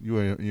 Jodeci,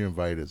 you're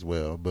invited as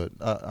well. But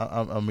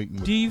I'm meeting.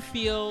 Do you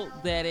feel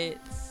that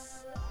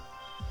it's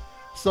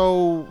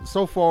so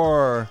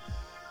far?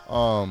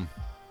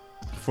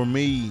 For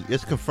me,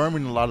 it's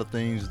confirming a lot of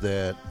things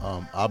that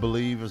I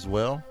believe as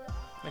well.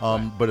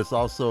 But it's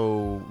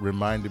also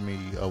reminding me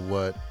of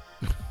what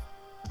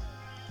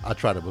I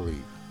try to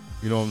believe.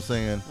 You know what I'm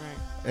saying? Right.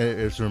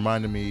 It's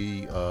reminding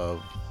me of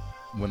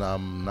when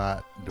I'm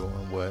not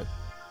doing what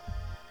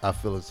I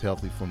feel is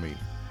healthy for me.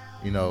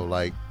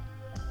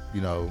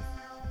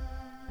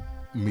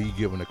 Me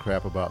giving a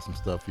crap about some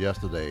stuff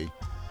yesterday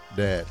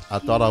that I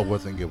thought I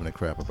wasn't giving a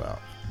crap about.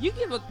 You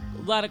give a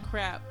lot of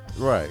crap.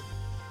 Right.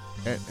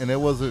 And it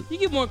wasn't... You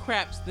give more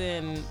craps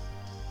than...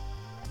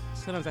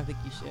 Sometimes I think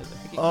you should.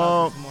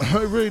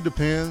 It really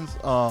depends.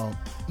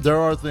 There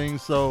are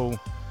things, so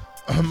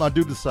I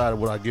do decide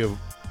what I give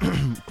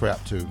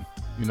crap to.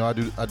 I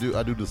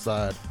do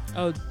decide.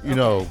 Oh,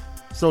 okay.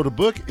 So the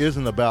book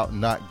isn't about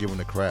not giving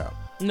a crap.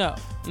 No.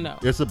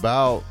 It's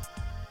about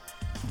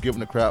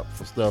giving a crap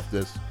for stuff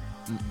that's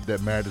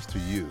matters to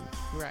you.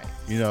 Right.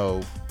 You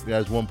know,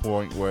 there's one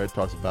point where it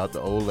talks about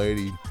the old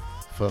lady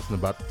fussing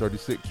about the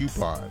 30-cent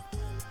coupon,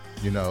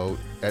 you know,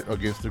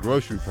 against the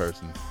grocery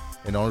person.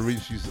 And the only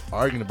reason she's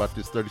arguing about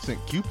this 30-cent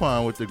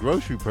coupon with the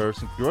grocery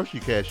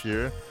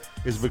cashier,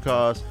 is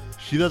because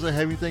she doesn't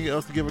have anything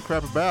else to give a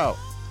crap about,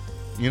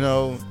 you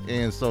know.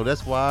 And so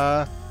that's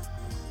why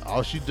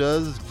all she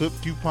does is clip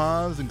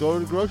coupons and go to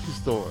the grocery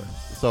store.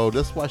 So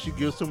that's why she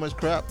gives so much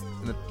crap.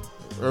 And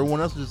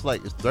everyone else is just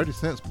like, it's 30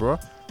 cents, bro.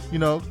 You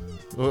know,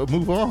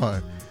 move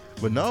on.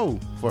 But no,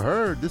 for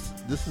her, this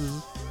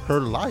is her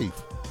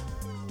life.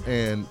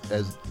 And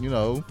as you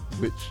know,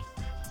 which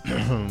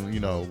you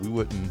know,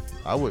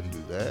 I wouldn't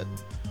do that.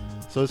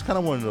 So it's kind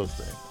of one of those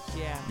things.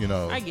 Yeah. You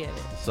know, I get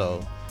it.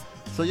 So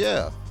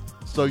yeah.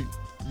 So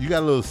you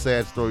got a little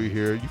sad story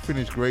here. You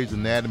finished Grey's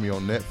Anatomy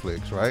on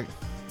Netflix, right?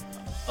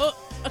 Oh,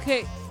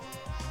 okay.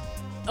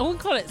 I wouldn't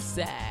call it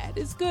sad.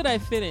 It's good I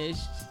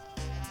finished.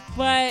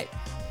 But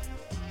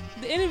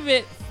the end of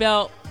it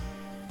felt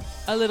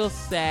a little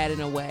sad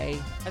in a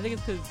way. I think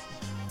it's because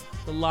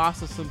the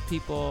loss of some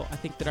people I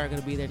think that are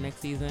going to be there next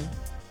season.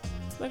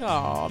 It's like,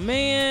 oh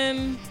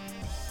man,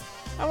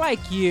 I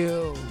like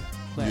you.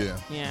 But,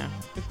 yeah.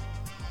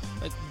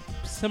 Like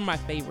some of my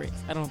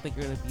favorites, I don't think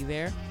are going to be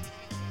there.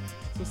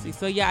 We'll see.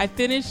 So yeah, I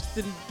finished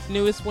the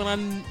newest one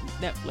on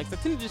Netflix. I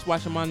tend to just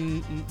watch them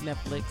on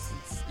Netflix.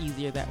 It's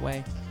easier that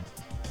way.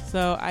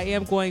 So I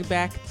am going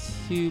back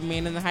to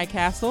Man in the High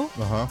Castle,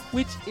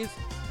 which is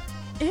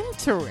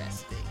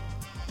interesting.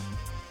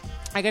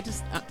 I got to.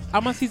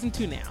 I'm on season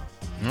 2 now.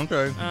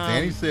 Okay.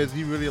 Danny says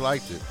he really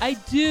liked it. I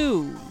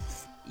do.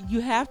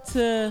 You have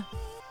to.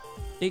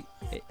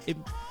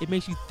 It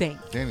makes you think.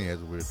 Danny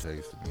has a weird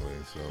taste anyway.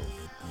 So.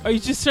 Are you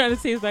just trying to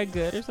say it's not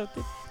good or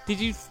something?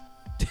 Did you?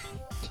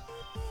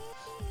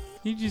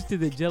 You just did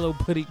the Jello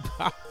pudding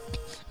pop.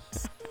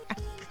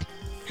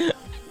 He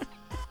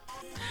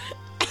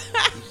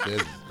says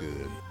it's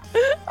good.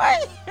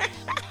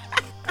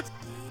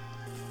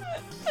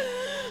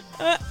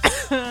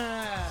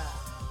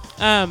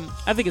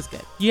 I think it's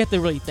good. You have to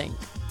really think.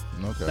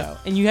 Okay. So,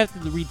 and you have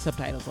to read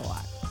subtitles a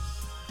lot.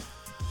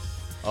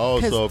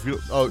 Oh, so if you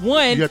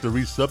you have to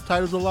read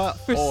subtitles a lot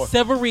for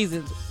several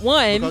reasons.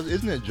 One, because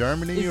isn't it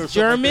Germany or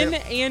German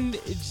like that? And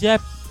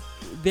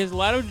there's a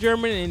lot of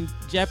German and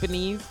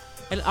Japanese,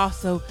 and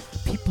also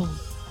people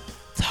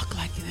talk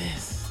like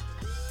this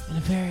in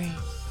a very.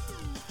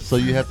 So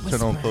you have to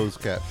turn on closed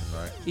caption,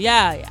 right?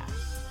 Yeah.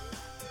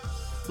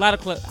 A lot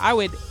of I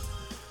would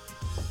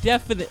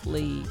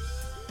definitely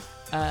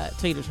tell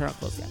you to turn on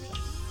closed caption.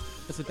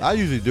 I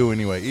usually do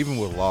anyway, even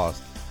with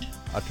Lost.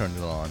 I turned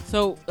it on.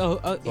 So,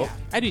 yeah,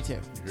 I do too.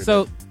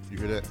 So you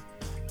hear that?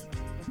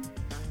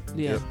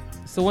 Yeah. Yep.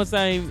 So once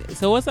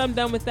I'm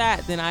done with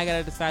that, then I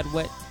gotta decide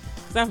what,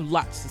 because I have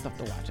lots of stuff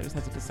to watch. I just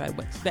have to decide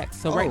what's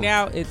next. So right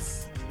now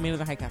it's Man in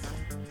the High Castle.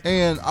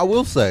 And I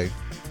will say,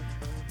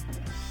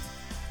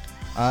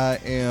 I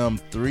am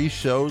 3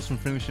 shows from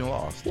finishing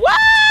Lost. What?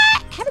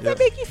 How did that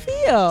make you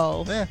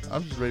feel? Yeah,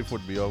 I'm just ready for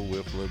it to be over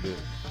with a little bit.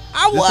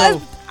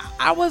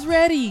 I was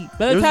ready.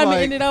 By the time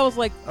it ended, I was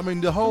like, I mean,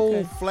 the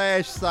whole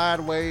flash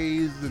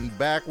sideways and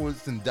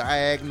backwards and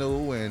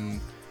diagonal and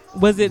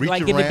was it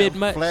like getting a bit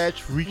much?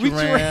 Flash reach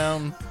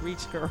around.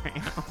 Reach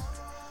around.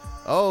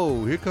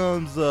 Oh, here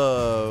comes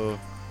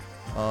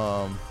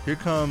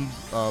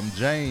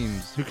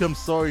James. Here comes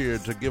Sawyer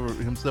to give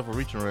himself a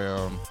reach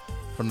around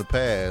from the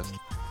past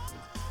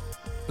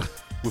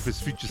with his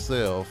future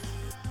self,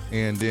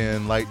 and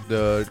then like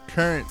the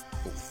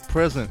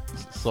present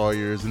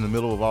Sawyer is in the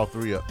middle of all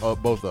three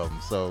of both of them,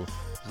 so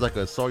it's like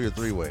a Sawyer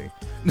 3-way.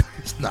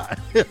 It's not.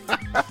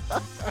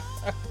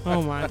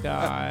 Oh my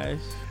gosh.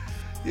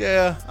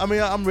 Yeah, I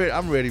mean,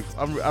 I'm ready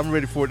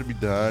for it to be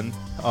done.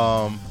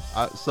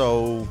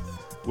 So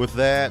with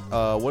that,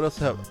 what else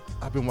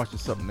I've been watching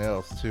something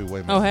else too.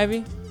 Wait a minute. Oh, have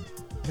you?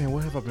 Man,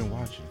 what have I been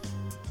watching?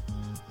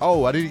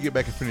 Oh, I need to get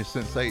back and finish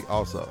Sense8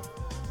 also.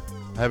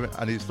 I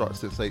need to start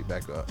Sense8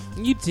 back up.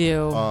 You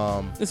do.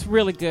 It's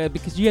really good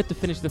because you have to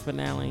finish the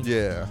finale.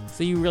 Yeah.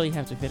 So you really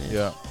have to finish.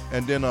 Yeah.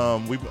 And then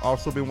we've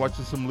also been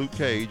watching some Luke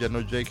Cage. I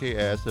know JK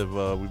asked if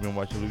we've been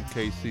watching Luke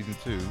Cage season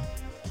 2.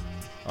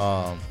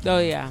 Oh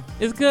yeah,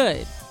 it's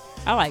good.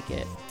 I like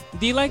it.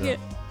 Do you like it?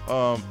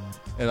 And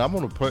I'm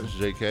gonna punch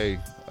JK.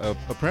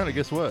 Apparently,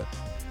 guess what?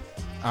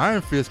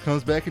 Iron Fist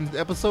comes back in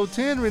episode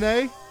 10.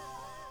 Renee.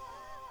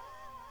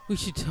 We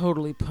should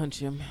totally punch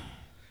him.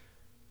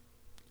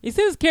 He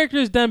says his character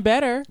is done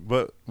better.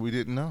 But we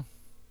didn't know.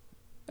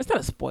 That's not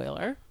a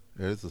spoiler.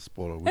 It is a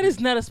spoiler. That is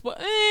not a spoiler.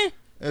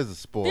 It's a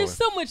spoiler. There's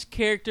so much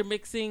character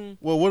mixing.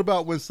 Well, what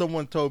about when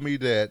someone told me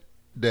that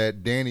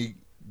Danny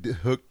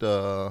hooked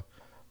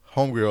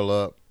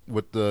Homegirl up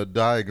with the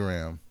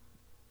diagram?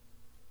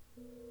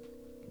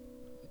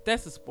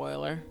 That's a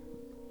spoiler.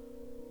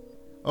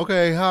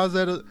 Okay, how is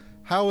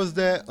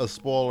that a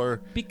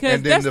spoiler? Because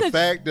and then the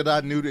fact that I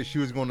knew that she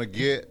was going to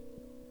get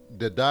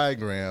the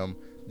diagram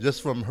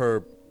just from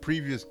her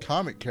previous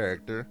comic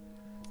character.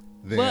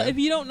 Then, well, if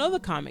you don't know the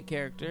comic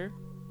character,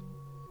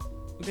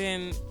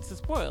 then it's a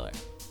spoiler.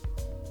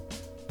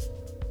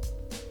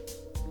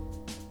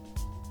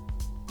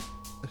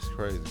 That's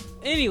crazy.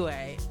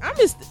 Anyway, I'm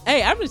just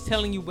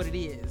telling you what it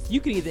is. You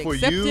can either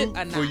accept it or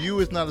not. For you,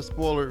 it's not a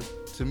spoiler.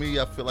 To me,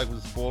 I feel like it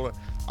was a spoiler.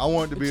 I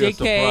want it to be JK, a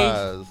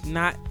surprise.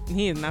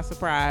 He is not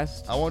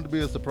surprised. I want it to be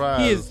a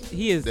surprise.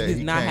 He's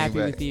not happy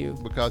with you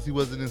because he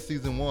wasn't in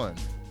season 1.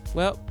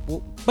 Well,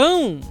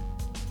 boom.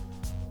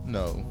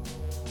 No,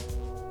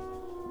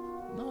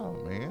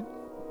 man.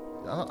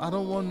 I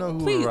don't want to know who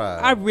Please,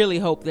 arrived. I really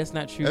hope that's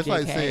not true, that's JK.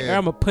 Like saying, or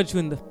I'm gonna punch you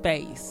in the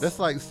face. That's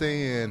like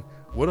saying,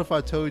 what if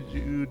I told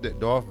you that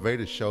Darth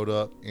Vader showed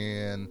up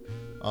in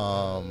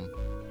that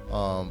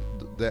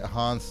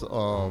Hans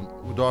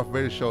Darth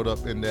Vader showed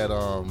up in that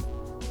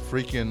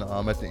freaking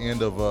at the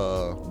end of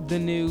the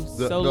new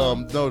Solo.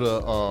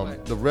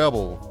 The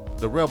Rebel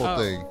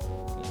thing.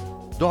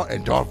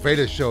 And Darth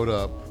Vader showed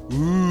up.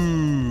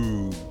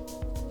 Ooh.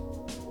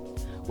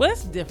 Well,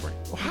 that's different.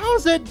 How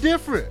is that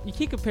different? You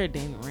can't compare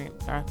Daniel Rand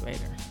to Darth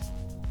Vader.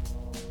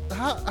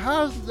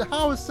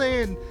 How is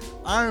saying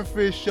Iron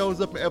Fist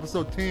shows up in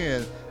episode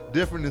 10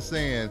 different than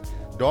saying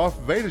Darth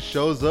Vader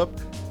shows up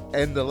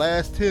in the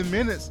last 10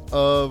 minutes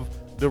of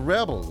the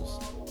Rebels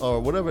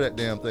or whatever that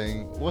damn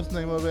thing? What's the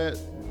name of that?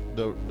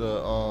 The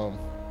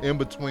in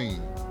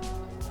between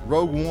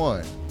Rogue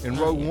One and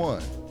Rogue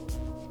One.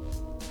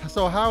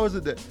 So how is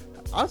it that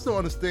I still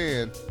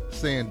understand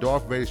saying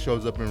Darth Vader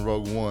shows up in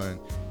Rogue One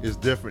is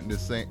different than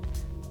saying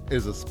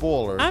is a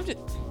spoiler.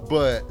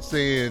 But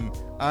saying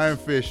Iron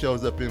Fist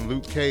shows up in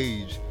Luke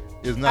Cage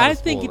is not a spoiler. I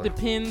think it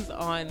depends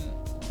on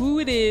who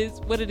it is,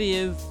 what it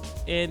is,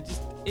 and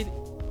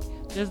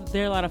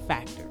there are a lot of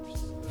factors.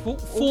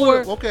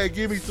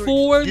 Give me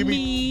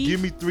three.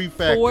 Give me 3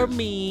 factors. For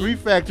me, 3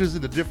 factors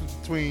in the difference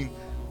between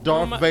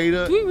Darth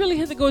Vader. Do we really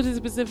have to go into the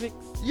specifics?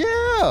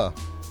 Yeah.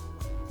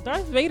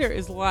 Darth Vader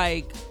is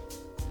like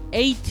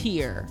A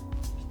tier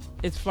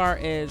as far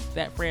as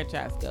that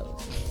franchise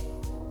goes.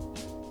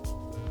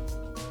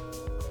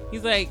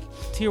 He's like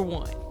tier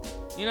 1,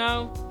 you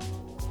know?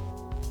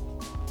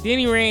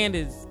 Danny Rand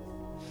is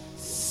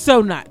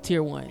so not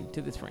tier 1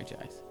 to this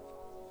franchise.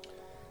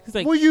 He's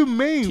like, what do you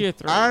mean? Tier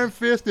 3. Iron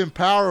Fist and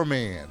Power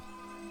Man.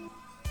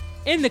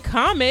 In the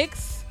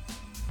comics.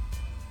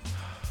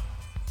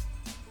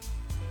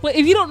 But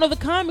if you don't know the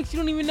comics, you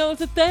don't even know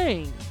it's a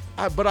thing.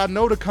 But I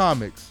know the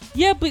comics.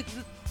 Yeah, but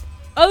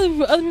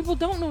other people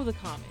don't know the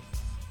comics.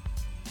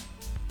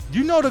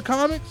 You know the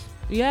comics?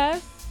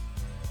 Yes.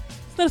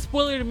 It's not a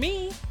spoiler to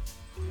me.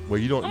 Well,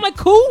 you don't. I'm like,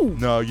 cool.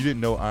 No, you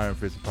didn't know Iron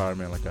Fist and Power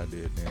Man like I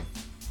did, man.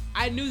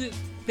 I knew that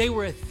they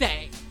were a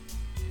thing.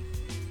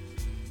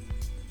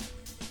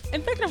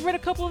 In fact, I've read a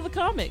couple of the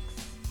comics.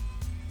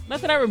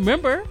 Not that I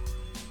remember.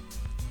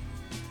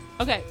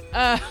 Okay.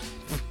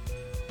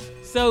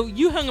 So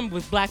you hung them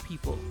with black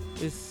people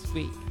this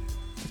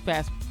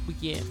past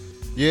weekend.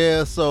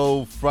 Yeah.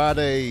 So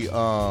Friday,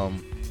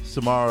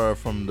 Samara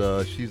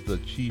she's the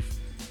chief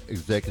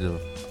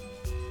executive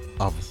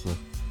officer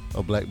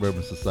of Black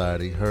Bourbon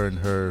Society. Her and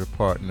her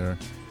partner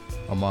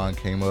Amon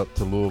came up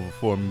to Louisville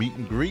for a meet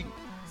and greet.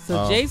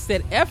 So Jay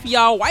said, "F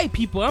y'all white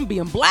people, I'm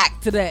being black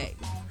today."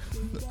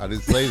 I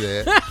didn't say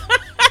that.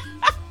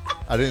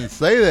 I didn't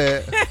say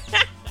that.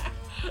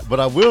 But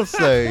I will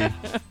say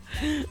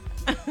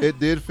it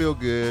did feel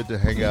good to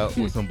hang out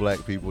with some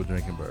black people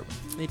drinking bourbon.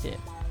 It did.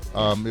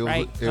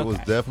 It was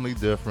definitely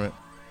different.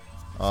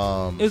 It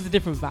was a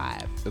different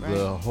vibe. It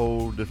was a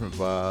whole different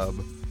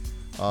vibe.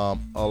 A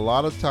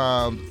lot of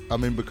times,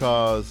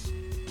 because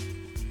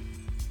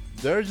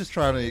they're just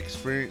trying to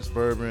experience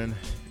bourbon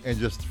and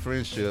just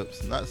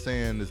friendships. Not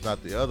saying it's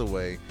not the other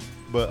way,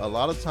 but a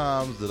lot of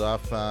times that I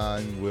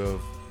find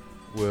with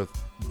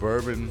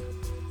bourbon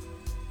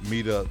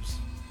meetups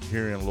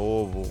here in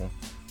Louisville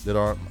that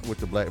aren't with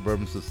the Black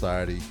Bourbon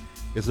Society,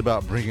 it's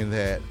about bringing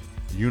that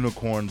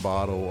unicorn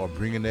bottle or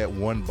bringing that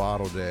one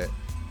bottle that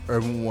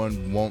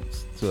everyone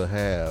wants to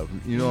have.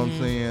 You know what I'm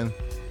saying?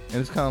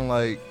 And it's kind of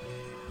like,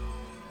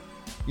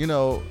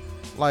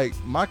 like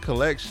my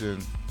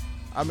collection,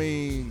 I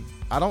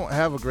don't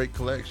have a great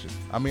collection.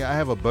 I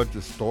have a bunch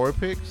of store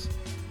picks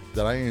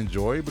that I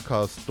enjoy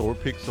because store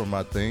picks are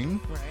my thing.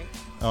 Right.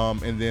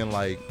 And then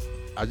I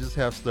just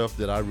have stuff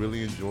that I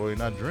really enjoy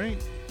and I drink.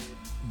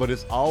 But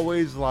it's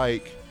always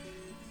like,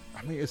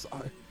 it's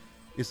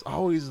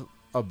always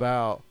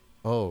about,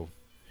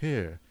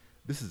 here,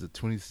 this is a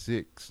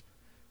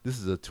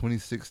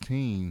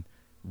 2016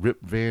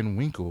 Rip Van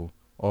Winkle,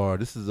 or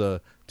this is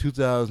a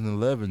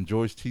 2011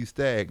 George T.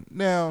 Stagg.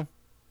 Now,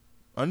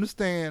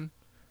 understand,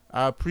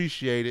 I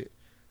appreciate it,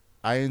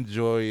 I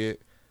enjoy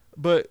it,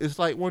 but it's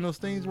like one of those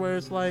things where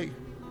it's like,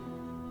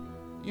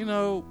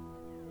 can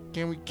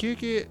we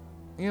kick it?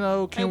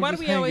 Can we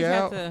just hang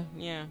out?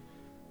 Yeah,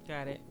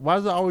 got it. Why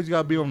does it always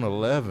got to be on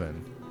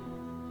 11?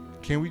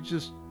 Can we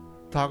just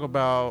talk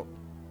about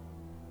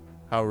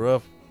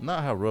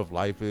not how rough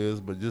life is,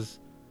 but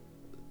just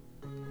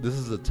this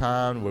is a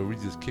time where we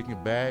just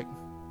kicking back,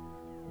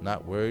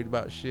 not worried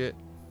about shit,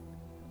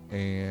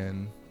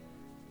 and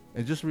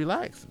just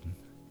relaxing.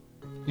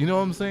 You know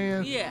what I'm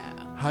saying? Yeah.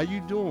 How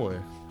you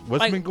doing?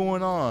 What's been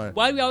going on?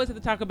 Why do we always have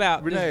to talk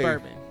about this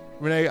bourbon?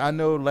 Renee, I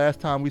know last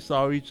time we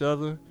saw each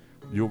other,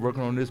 you're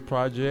working on this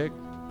project.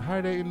 How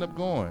did they end up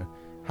going?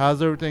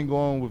 How's everything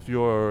going with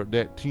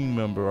that team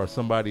member or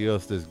somebody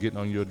else that's getting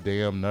on your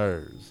damn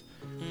nerves?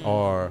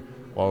 Or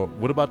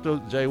what about those,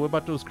 Jay? What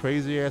about those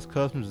crazy ass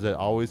customers that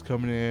always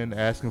coming in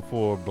asking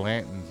for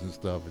Blantons and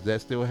stuff? Is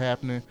that still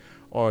happening?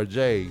 Or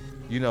Jay,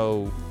 I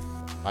know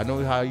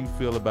how you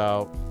feel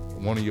about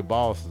one of your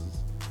bosses.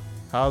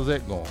 How's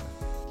that going?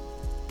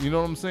 You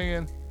know what I'm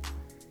saying?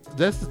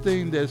 That's the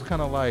thing that's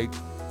kind of like,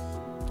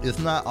 it's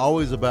not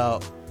always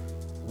about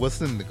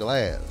what's in the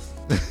glass.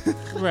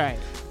 Right.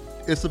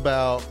 It's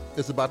about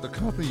the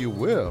company you're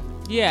with.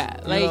 Yeah,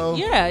 like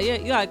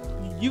like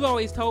you've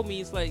always told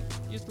me, it's like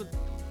it's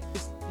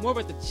more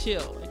about the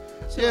chill. Like,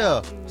 chill.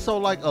 Yeah. So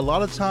like a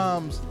lot of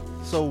times,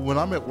 when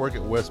I'm at work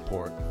at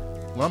Westport,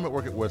 when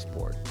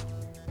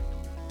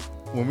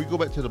we go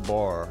back to the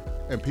bar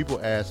and people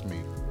ask me,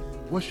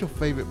 "What's your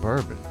favorite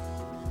bourbon?"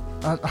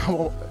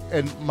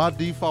 And my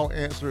default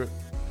answer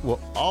will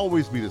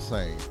always be the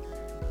same.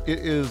 It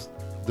is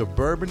the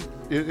bourbon.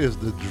 It is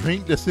the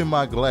drink that's in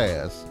my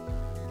glass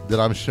that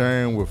I'm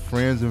sharing with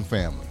friends and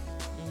family.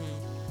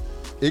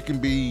 Mm-hmm. It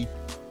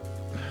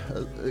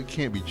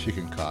can't be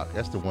chicken cock.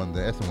 That's the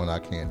one I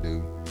can't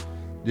do.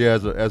 Yeah,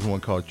 there's one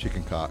called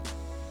chicken cock.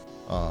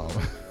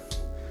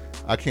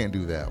 I can't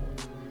do that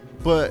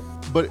one.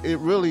 But it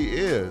really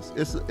is.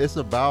 It's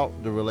about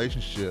the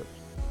relationship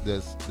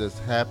that's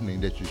happening,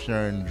 that you're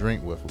sharing a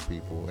drink with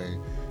people,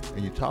 and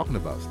you're talking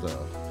about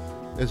stuff.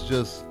 It's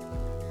just,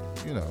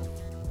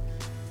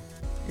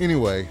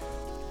 Anyway,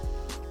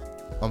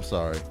 I'm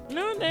sorry.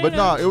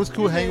 No, it was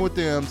cool hanging with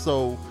them.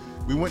 So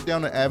we went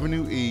down to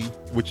Avenue E,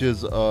 which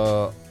is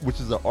an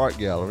art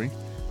gallery.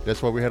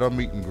 That's where we had our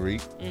meet and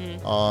greet.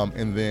 Mm-hmm.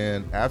 And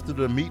then after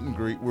the meet and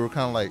greet, we were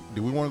kind of like,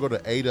 do we want to go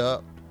to 8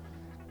 Up?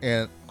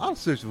 And I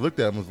seriously looked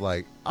at him and was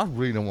like, I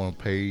really don't want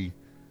to pay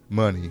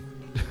money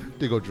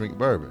to go drink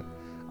bourbon.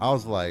 I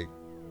was like,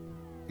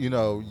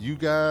 you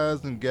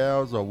guys and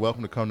gals are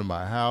welcome to come to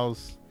my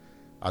house.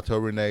 I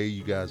told Renee,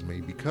 you guys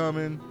may be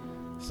coming.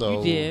 So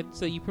you did.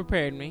 So you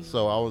prepared me.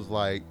 So I was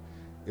like,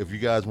 if you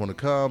guys want to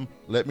come,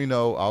 let me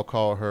know. I'll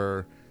call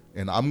her.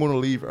 And I'm going to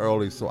leave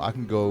early so I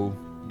can go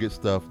get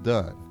stuff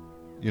done.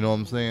 You know what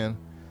I'm saying?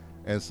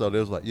 And so they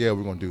was like, yeah,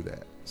 we're going to do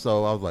that.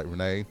 So I was like,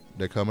 Renee,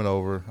 they're coming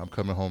over. I'm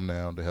coming home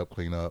now to help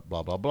clean up,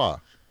 blah, blah, blah.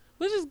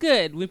 Which is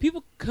good. When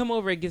people come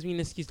over, it gives me an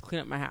excuse to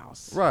clean up my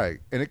house. Right.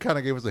 And it kind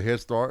of gave us a head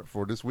start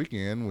for this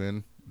weekend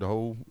when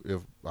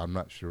I'm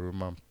not sure if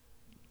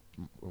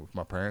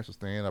my parents are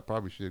staying, I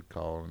probably should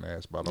call and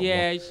ask, but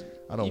I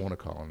don't want to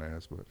call and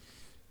ask, but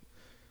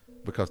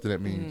because then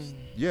that means,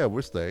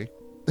 we'll stay.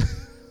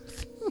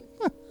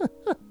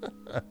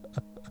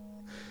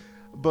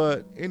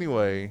 But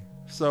anyway,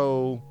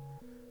 so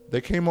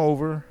they came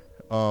over.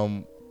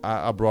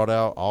 I brought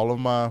out all of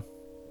my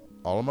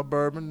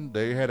bourbon.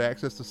 They had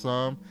access to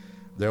some.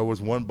 There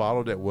was one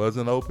bottle that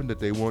wasn't open that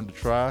they wanted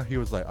to try. He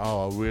was like,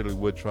 "Oh, I really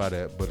would try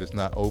that, but it's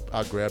not open."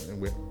 I grabbed it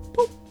and went,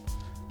 "Poop."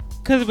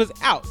 Because it was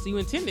out, so you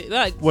intended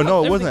Well,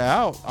 no, it wasn't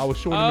out. I was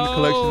showing them the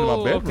collection in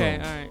my bedroom. Okay,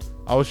 all right.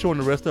 I was showing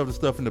the rest of the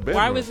stuff in the bedroom.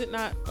 Why was it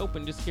not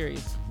open? Just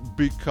curious.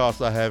 Because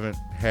I haven't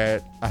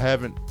had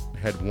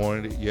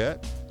wanted it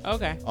yet.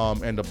 Okay.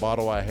 And the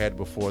bottle I had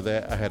before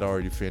that, I had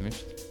already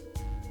finished,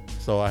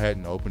 so I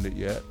hadn't opened it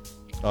yet.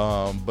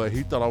 But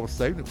he thought I was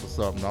saving it for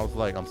something. I was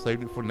like, I'm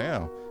saving it for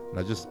now, and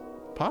I just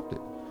popped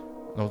it.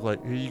 And I was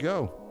like, here you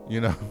go,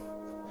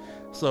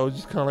 So it's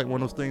just kind of like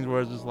one of those things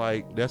where it's just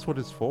like, that's what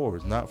it's for.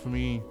 It's not for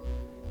me.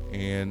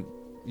 And,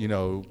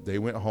 they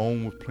went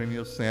home with plenty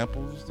of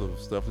samples of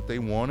stuff that they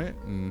wanted.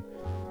 And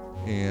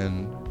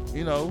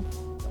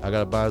I got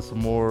to buy some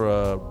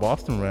more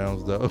Boston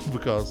rounds, though,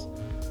 because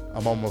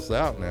I'm almost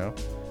out now.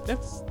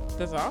 That's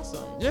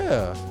awesome.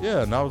 Yeah.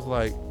 And I was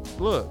like,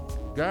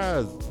 look,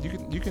 guys,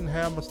 you can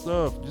have my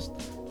stuff. Just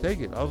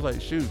take it. I was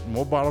like, shoot, the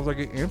more bottles I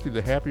get empty,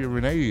 the happier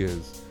Renee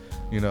is,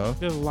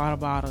 There's a lot of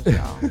bottles,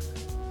 y'all.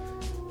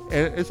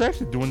 And it's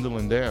actually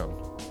dwindling down.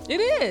 It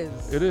is.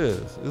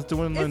 It's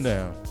dwindling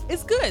down.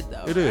 It's good,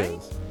 though, It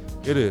is.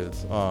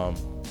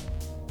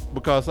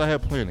 Because I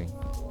had plenty,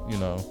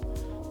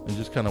 and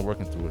just kind of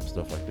working through it and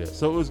stuff like that.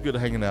 So it was good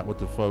hanging out with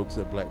the folks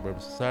at Black Bourbon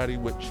Society,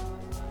 which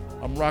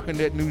I'm rocking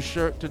that new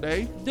shirt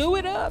today. Do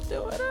it up.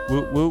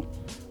 Whoop, whoop.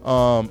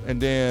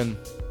 And then,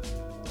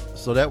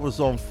 so that was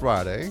on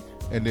Friday.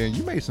 And then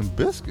you made some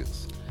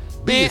biscuits.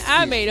 Man,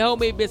 I made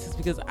homemade biscuits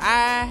because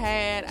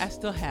I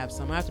still have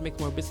some. I have to make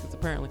more biscuits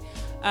apparently.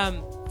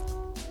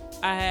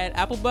 I had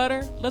apple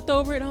butter left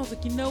over, and I was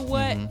like, you know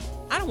what?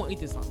 I don't want to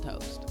eat this on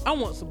toast. I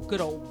want some good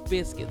old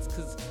biscuits,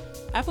 because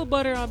apple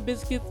butter on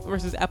biscuits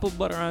versus apple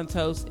butter on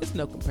toast, it's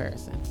no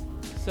comparison.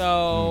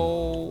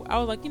 So I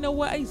was like, you know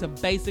what? I need some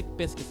basic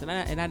biscuits, and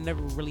I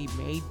never really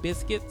made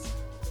biscuits.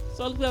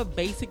 So I looked up a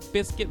basic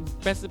biscuit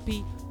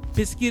recipe,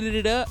 biscuited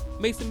it up,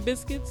 made some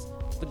biscuits.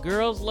 The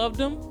girls loved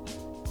them,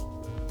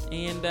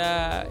 and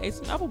ate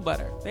some apple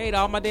butter. They ate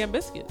all my damn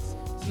biscuits.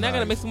 So now I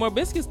gotta make some more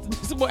biscuits to do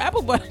some more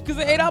apple butter because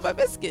they ate all my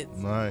biscuits.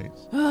 Nice.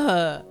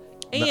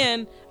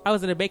 And I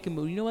was in a baking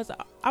mood. You know what?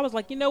 I was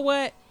like, you know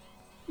what?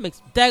 Make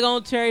some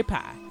daggone cherry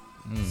pie.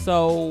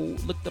 So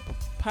looked up a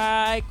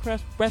pie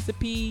crust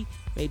recipe,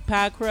 made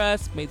pie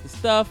crust, made the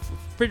stuff,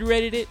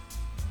 refrigerated it,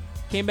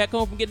 came back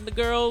home from getting the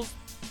girls,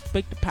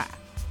 baked the pie.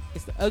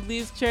 It's the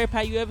ugliest cherry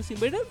pie you ever seen,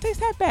 but it doesn't taste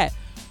that bad.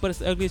 But it's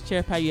the ugliest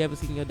cherry pie you ever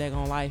seen in your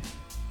daggone life.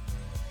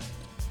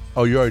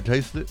 Oh, you already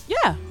tasted it?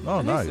 Yeah.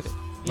 Oh, nice. It.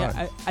 Yeah,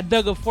 nice. I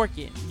dug a fork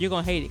in. You're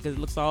going to hate it because it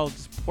looks all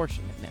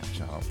disproportionate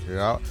now. I don't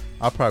care.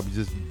 I'll probably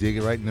just dig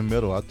it right in the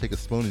middle. I'll take a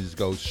spoon and just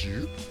go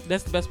shoot.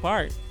 That's the best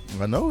part.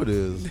 I know it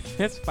is.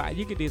 That's fine.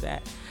 You can do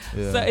that.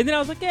 Yeah. So, and then I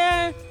was like,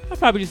 yeah, I'll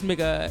probably just make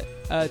a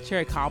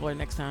cherry cobbler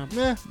next time.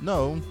 Yeah,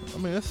 no. I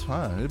mean, it's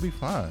fine. It'll be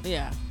fine.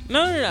 Yeah.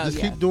 No. Just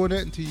keep doing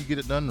that until you get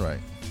it done right.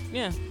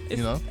 Yeah. You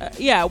know?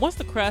 Yeah, once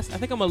the crust, I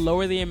think I'm going to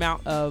lower the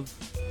amount of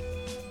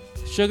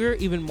sugar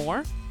even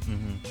more.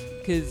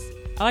 Because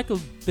I like a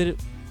bit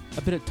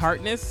of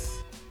tartness.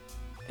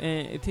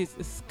 And it tastes,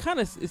 it's kind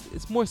of,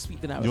 it's more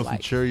sweet than I would like. You want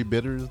some cherry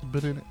bitters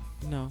bit in it?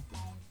 No.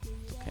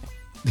 It's okay.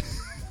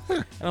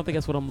 I don't think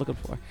that's what I'm looking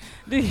for.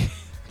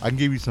 I can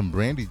give you some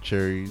brandy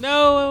cherries.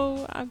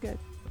 No, I'm good.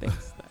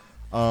 Thanks.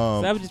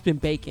 So I've just been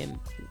baking.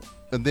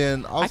 And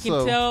then also, I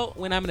can tell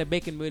when I'm in a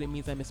baking mood, it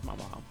means I miss my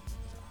mom.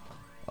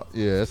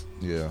 Yes,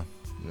 yeah.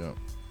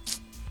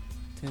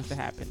 Tends to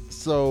happen.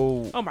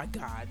 So. Oh my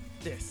God,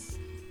 this.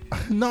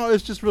 No,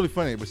 it's just really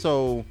funny. But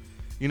so,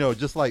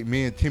 just like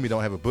me and Timmy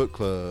don't have a book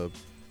club,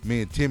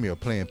 me and Timmy are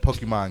playing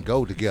Pokemon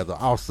Go together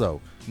also.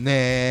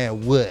 Nah,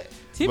 what?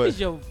 Timmy's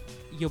your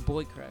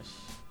boy crush.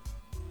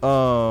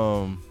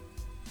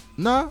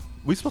 Nah,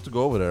 we supposed to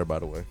go over there, by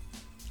the way.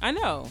 I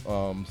know.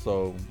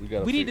 So we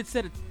need to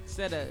set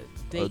a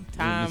date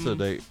time. Set a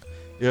date.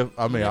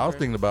 I was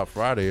thinking about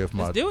Friday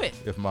Let's do it.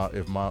 If Dad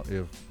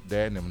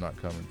and them not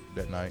coming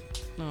that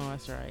night. No,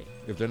 that's right.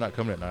 If they're not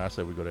coming that night, I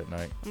say we go that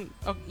night.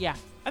 Oh yeah,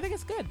 I think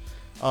it's good.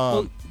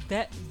 Well,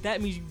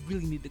 that means you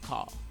really need to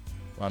call.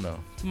 I know.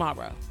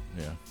 Tomorrow.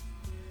 Yeah.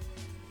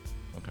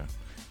 Okay.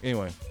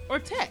 Anyway. Or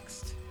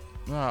text.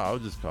 No, I'll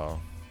just call.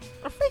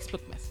 Or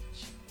Facebook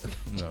message.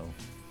 No.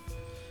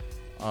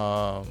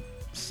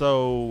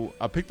 So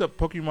I picked up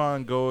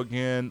Pokemon Go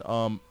again.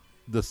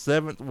 The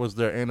 7th was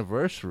their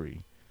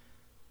anniversary.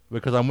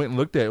 Because I went and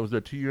looked at it. It was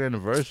their 2-year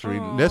anniversary.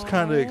 And that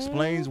kind of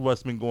explains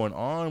what's been going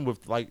on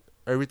with,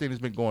 everything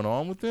that's been going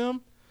on with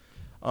them.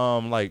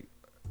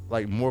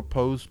 Like more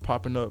posts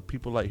popping up.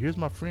 People like, here's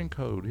my friend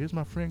code. Here's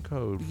my friend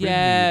code.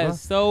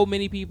 Yes, so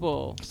many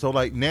people. So,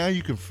 now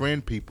you can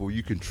friend people.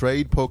 You can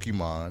trade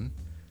Pokemon.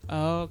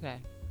 Oh, okay.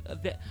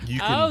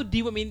 Do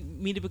you want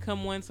me to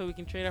become one so we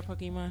can trade our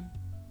Pokemon?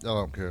 I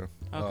don't care.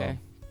 Okay.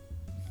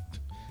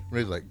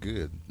 Ray's like,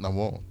 good. I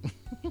won't.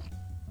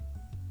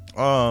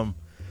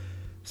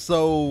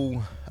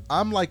 So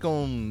I'm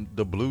on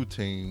the blue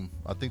team.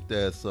 I think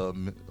that's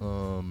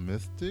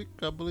Mystic,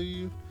 I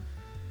believe.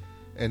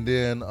 And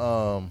then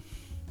I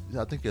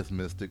think that's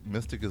Mystic.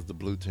 Mystic is the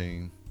blue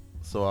team.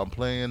 So I'm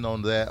playing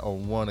on that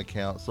on one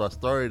account. So I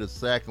started a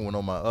second one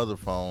on my other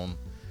phone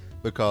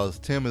because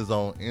Tim is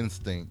on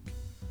Instinct.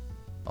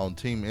 On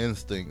Team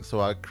Instinct, so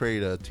I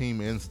create a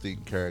Team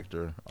Instinct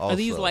character. Also. Are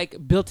these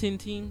built-in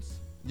teams?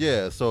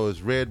 Yeah, so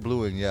it's red,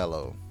 blue, and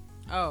yellow.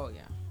 Oh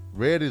yeah.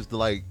 Red is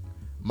my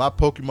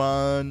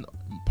Pokemon.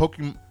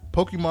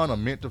 Pokemon are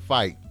meant to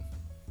fight,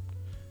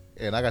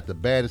 and I got the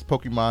baddest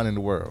Pokemon in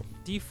the world.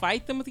 Do you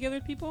fight them with the other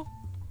people?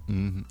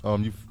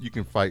 Mm-hmm. You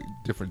can fight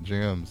different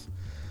gyms,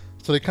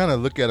 so they kind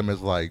of look at them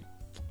as I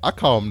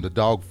call them the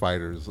dog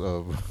fighters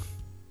of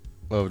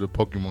the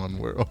Pokemon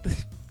world.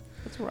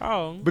 What's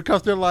wrong?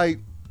 Because they're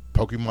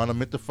Pokemon are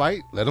meant to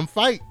fight. Let them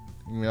fight.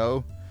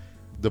 The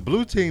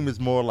blue team is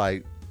more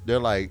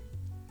they're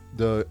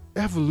the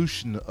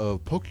evolution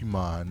of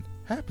Pokemon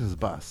happens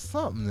by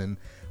something and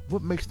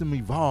what makes them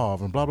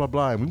evolve and blah blah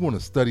blah. And we want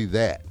to study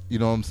that. You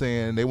know what I'm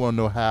saying? They want to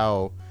know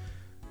how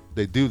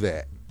they do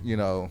that.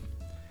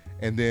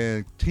 And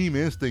then Team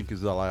Instinct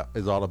is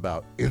all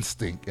about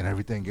instinct, and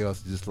everything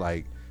else is just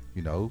let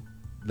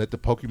the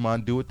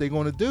Pokemon do what they're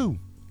going to do.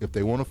 If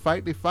they want to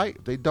fight, they fight.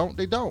 If they don't,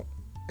 they don't.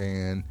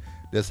 And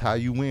that's how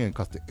you win,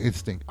 because the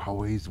instinct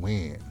always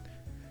win.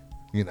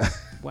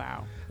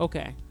 Wow.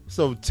 Okay.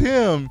 So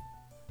Tim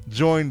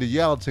joined the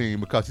yellow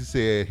team because he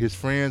said his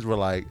friends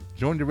were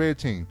join the red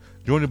team,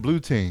 join the blue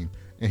team.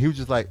 And he was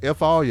just like,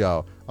 F all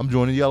y'all, I'm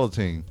joining the yellow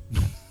team.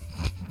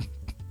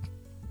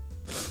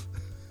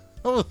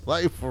 I was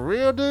like, for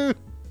real, dude?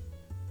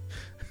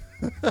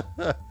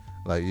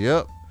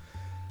 Yep.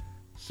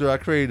 So I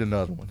created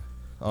another one.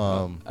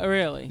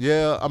 Really?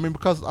 Yeah,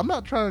 because I'm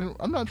not trying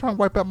to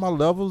wipe out my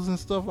levels and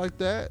stuff like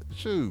that.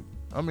 Shoot.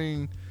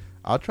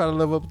 I'll try to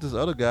level up with this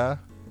other guy,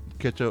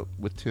 catch up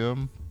with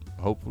Tim,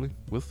 hopefully.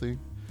 We'll see.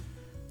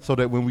 So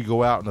that when we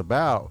go out and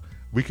about,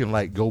 we can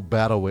go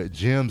battle at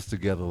gyms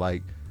together.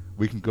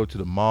 We can go to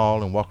the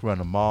mall and walk around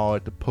the mall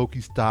at the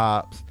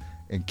Pokestops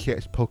and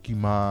catch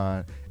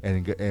Pokemon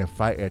and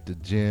fight at the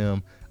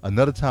gym.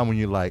 Another time when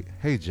you're like,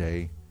 hey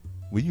Jay,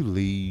 will you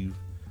leave?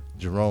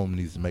 Jerome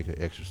needs to make an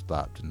extra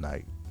stop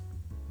tonight.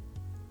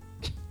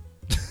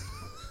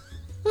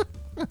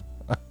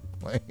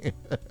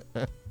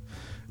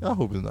 I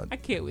hope it's not. I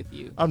can't with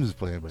you. I'm just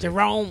playing, baby.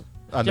 Jerome.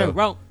 I know.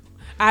 Jerome.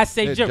 I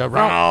say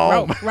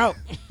Jerome.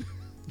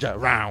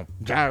 Jerome.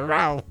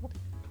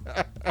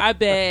 I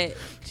bet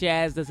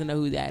Chaz doesn't know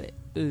who that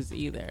is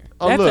either.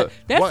 Oh,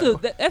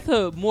 That's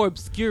a more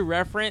obscure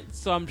reference,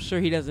 so I'm sure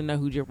he doesn't know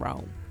who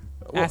Jerome.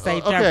 I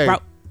say okay. Jerome.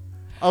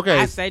 Okay.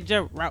 I say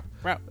Jerome.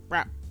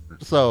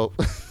 So,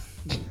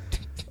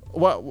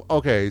 what?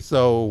 Okay.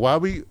 So why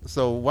we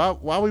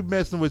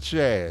messing with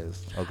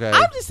Chaz? Okay.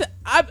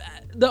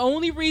 The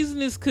only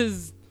reason is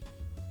because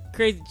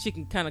Crazy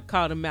Chicken kind of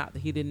called him out that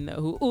he didn't know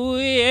who. Oh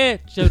yeah,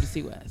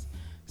 Jodeci was.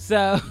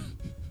 So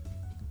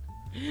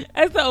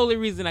that's the only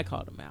reason I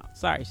called him out.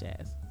 Sorry,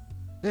 Chaz.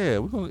 Yeah,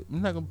 we're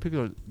not gonna pick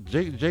on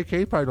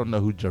JK. Probably don't know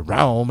who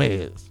Jerome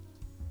is,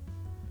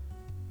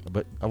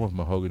 but I want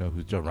Mahogany to know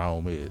who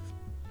Jerome is.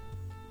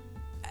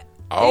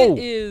 It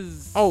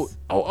is.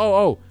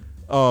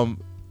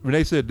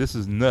 Renee said this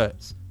is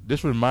nuts.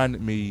 This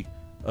reminded me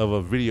of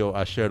a video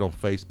I shared on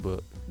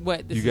Facebook.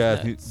 What? You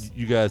guys need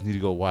to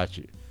go watch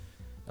it.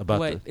 About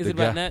what is it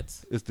about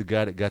nuts? It's the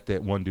guy that got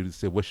that one dude that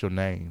said, "What's your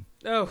name?"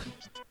 Oh,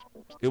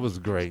 it was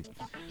great.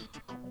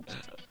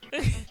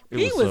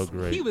 He was so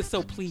great. He was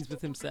so pleased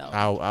with himself.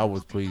 I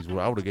was pleased with.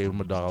 I would have gave him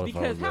 $1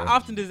 because if I was how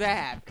often does that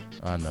happen?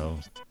 I know.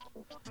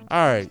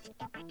 All right,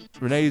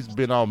 Renee's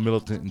been all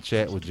militant in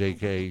chat with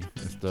JK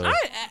and stuff.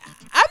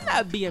 I'm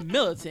not being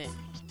militant.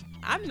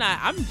 I'm not.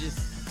 I'm just.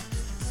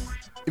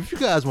 If you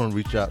guys want to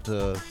reach out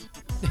to us,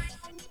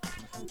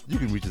 you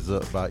can reach us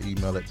up by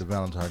email at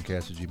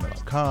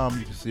thevalentinecast@gmail.com.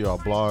 You can see our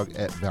blog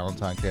at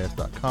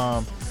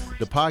valentinecast.com.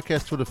 The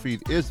podcast Twitter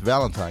feed is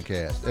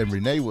ValentineCast, and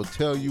Renee will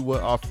tell you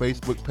what our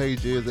Facebook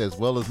page is, as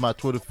well as my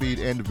Twitter feed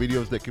and the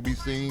videos that can be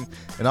seen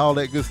and all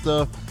that good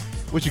stuff.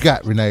 What you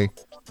got, Renee?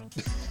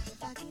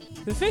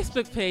 The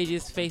Facebook page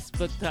is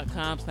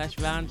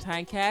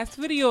facebook.com/ValentineCast.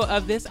 Video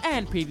of this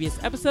and previous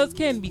episodes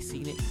can be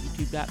seen at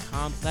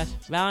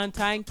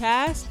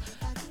youtube.com/ValentineCast.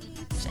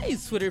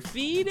 Jay's Twitter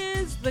feed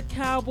is The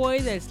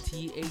Cowboy. That's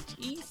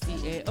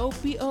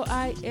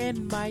TheCaoboi.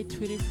 And my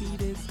Twitter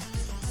feed is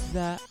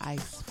The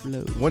Ice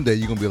Flow. One day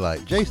you're going to be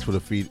like, Jay's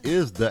Twitter feed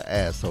is The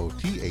Asshole.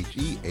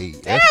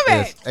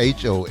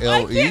 TheAsshole.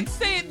 I can't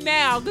say it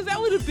now because that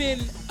would have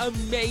been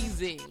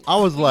amazing. I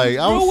was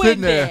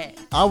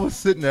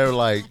sitting there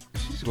like,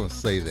 she's going to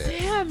say that.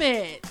 Damn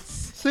it.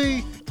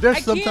 See,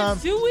 there's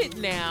sometimes. I can't do it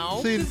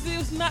now because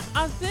it's not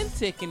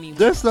authentic anymore.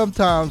 There's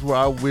sometimes where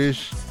I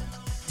wish.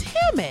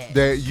 Damn it.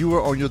 That you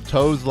were on your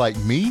toes like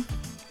me.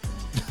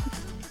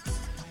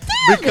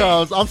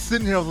 Because I'm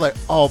sitting here, I was like,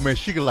 oh man,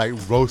 she could like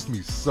roast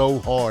me so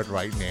hard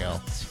right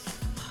now.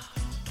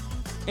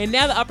 And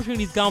now the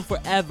opportunity's gone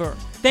forever.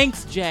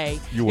 Thanks, Jay.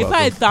 You're if welcome.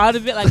 I had thought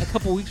of it like a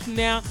couple weeks from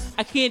now,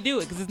 I can't do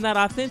it because it's not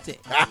authentic.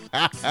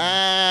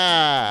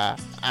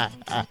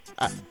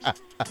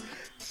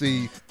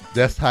 See,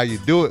 that's how you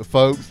do it,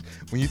 folks.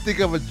 When you think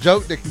of a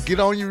joke that can get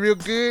on you real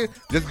good,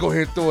 just go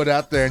ahead and throw it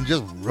out there and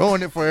just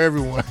ruin it for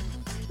everyone.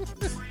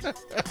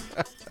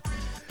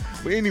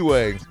 But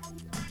anyway,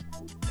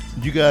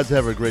 you guys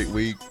have a great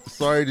week.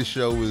 Sorry the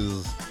show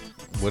is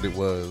what it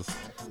was.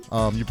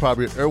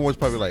 Everyone's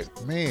probably like,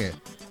 man,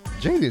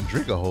 Jay didn't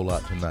drink a whole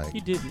lot tonight. He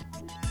didn't.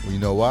 Well, you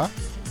know why?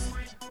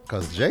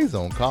 Because Jay's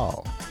on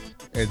call.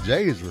 And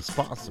Jay is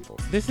responsible.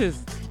 This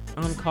is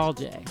on call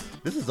Jay.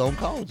 This is on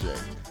call Jay.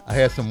 I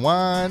had some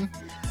wine.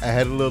 I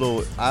had a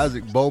little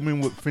Isaac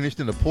Bowman finished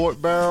in a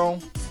port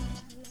barrel.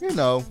 You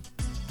know,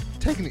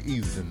 taking it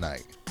easy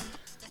tonight.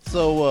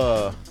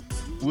 So,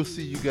 we'll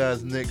see you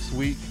guys next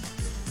week.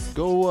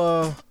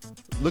 Go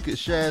look at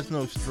Shaz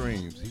No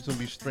Streams. He's going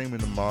to be streaming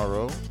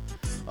tomorrow.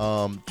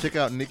 Check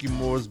out Nikki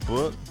Moore's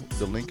book.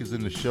 The link is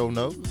in the show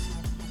notes.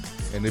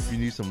 And if you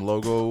need some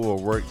logo or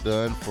work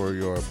done for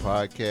your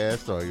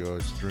podcast or your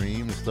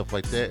stream and stuff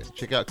like that,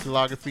 check out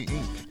Calligraphy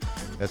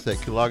Inc. That's at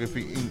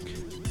Calligraphy Inc.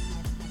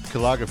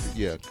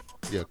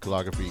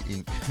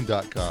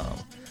 Calligraphyinc.com.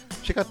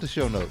 Check out the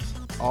show notes.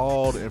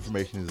 All the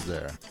information is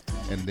there.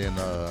 And then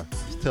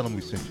just tell them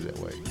we sent you that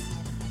way.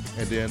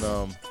 And then,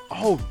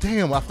 oh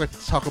damn, I forgot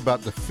to talk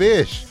about the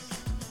fish.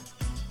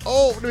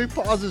 Oh, let me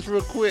pause this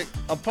real quick.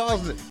 I'm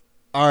pausing it.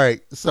 All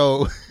right,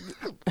 so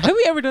have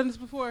we ever done this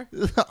before?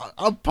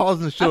 I'm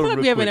pausing the show. I feel like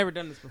real we haven't quick ever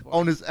done this before.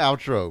 On this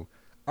outro.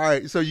 All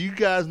right, so you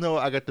guys know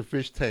I got the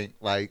fish tank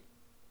like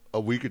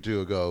a week or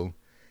two ago,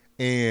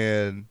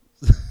 and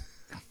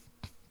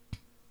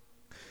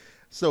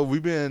so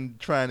we've been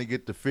trying to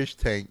get the fish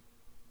tank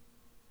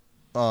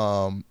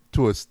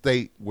to a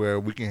state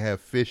where we can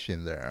have fish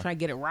in there. Try to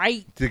get it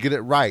right. To get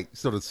it right.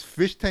 So this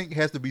fish tank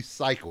has to be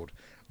cycled.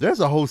 There's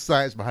a whole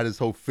science behind this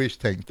whole fish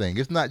tank thing.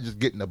 It's not just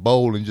getting a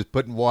bowl and just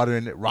putting water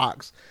in it,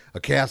 rocks, a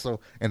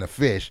castle, and a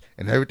fish,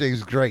 and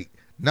everything's great.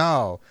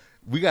 No,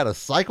 we got to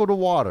cycle the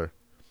water.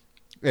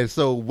 And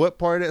so what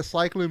part of that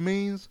cycling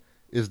means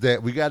is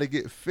that we got to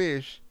get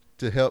fish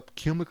to help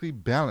chemically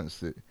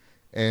balance it.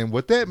 And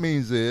what that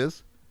means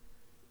is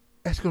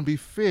that's going to be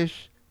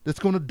fish that's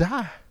going to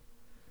die.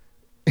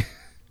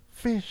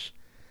 Fish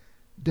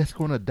that's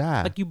going to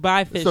die. Like you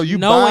buy fish so you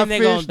knowing buy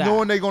they're fish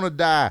knowing they're going to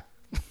die.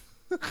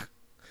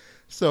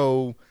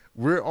 So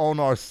we're on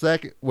our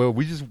second. Well,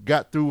 we just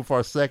got through with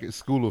our second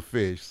school of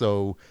fish,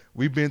 so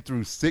we've been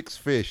through 6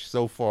 fish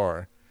so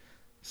far.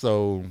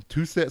 So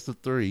 2 sets of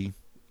 3,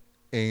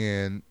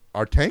 and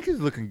our tank is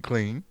looking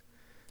clean.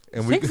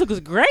 And tank looks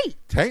great.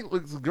 Tank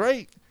looks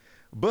great,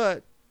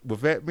 but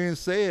with that being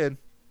said,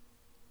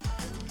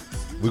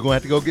 we're gonna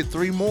have to go get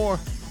 3 more.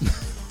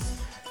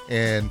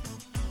 and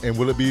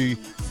will it be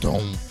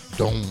dong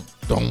dong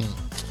dong?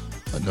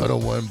 Another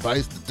one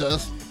bites the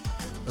dust.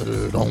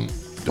 Dong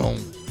dong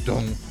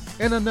dong.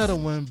 And another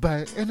one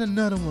bite. And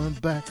another one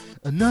bite.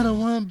 Another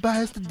one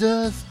bites the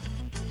dust.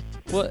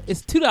 Well,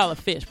 it's $2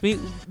 fish. We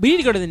need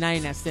to go to the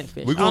 99-cent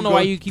fish. I don't know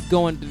why you keep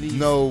going to these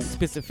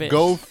expensive fish.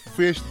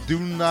 Goldfish do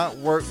not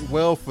work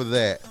well for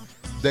that.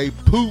 They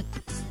poop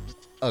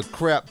a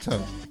crap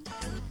ton.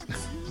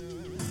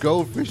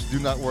 Goldfish do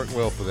not work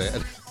well for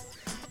that.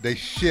 They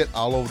shit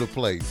all over the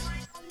place.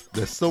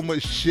 There's so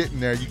much shit in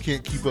there you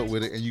can't keep up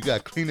with it, and you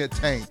got to clean that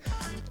tank.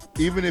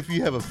 Even if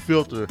you have a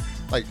filter,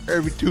 like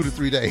every 2 to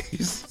 3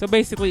 days. So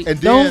basically,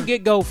 don't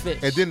get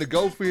goldfish. And then the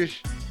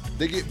goldfish,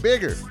 they get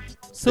bigger.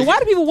 So why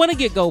do people want to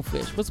get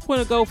goldfish? What's the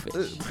point of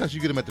goldfish? Because you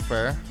get them at the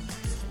fair.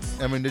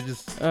 I mean, they're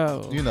just,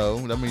 I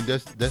mean,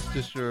 that's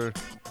just your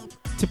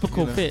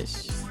typical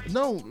fish.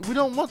 No, I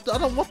don't want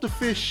the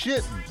fish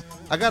shitting.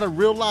 I got a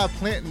real live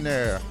plant in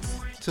there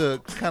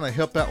to kind of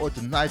help out with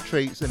the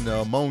nitrates and the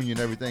ammonia and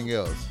everything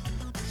else.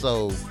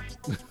 So,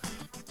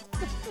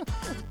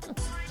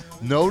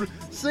 no,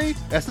 see,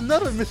 that's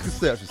another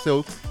misconception.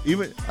 So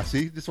this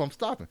is why I'm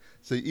stopping.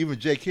 So even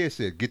JK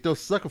said, get those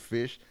sucker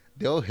fish.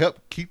 They'll help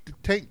keep the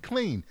tank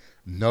clean.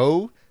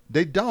 No,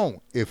 they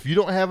don't. If you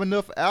don't have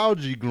enough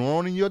algae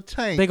growing in your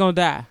tank, they're going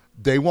to die.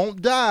 They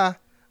won't die.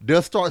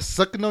 They'll start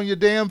sucking on your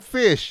damn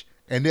fish,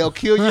 and they'll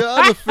kill your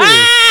other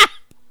fish.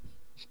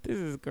 This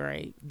is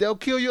great. They'll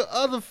kill your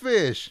other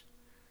fish.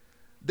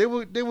 They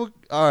will.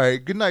 All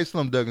right, good night,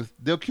 Slum Duggins.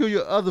 They'll kill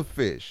your other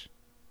fish.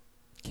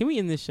 Can we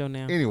end this show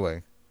now?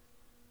 Anyway,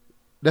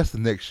 that's the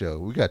next show.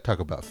 We got to talk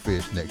about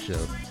fish next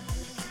show.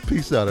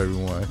 Peace out,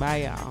 everyone.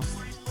 Bye, y'all.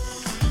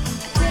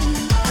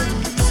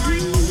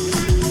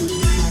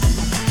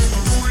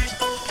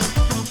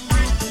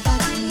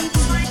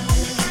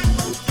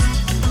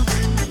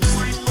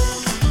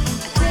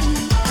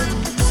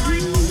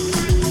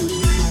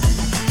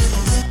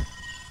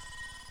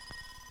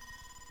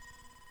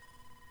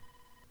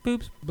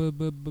 Boops.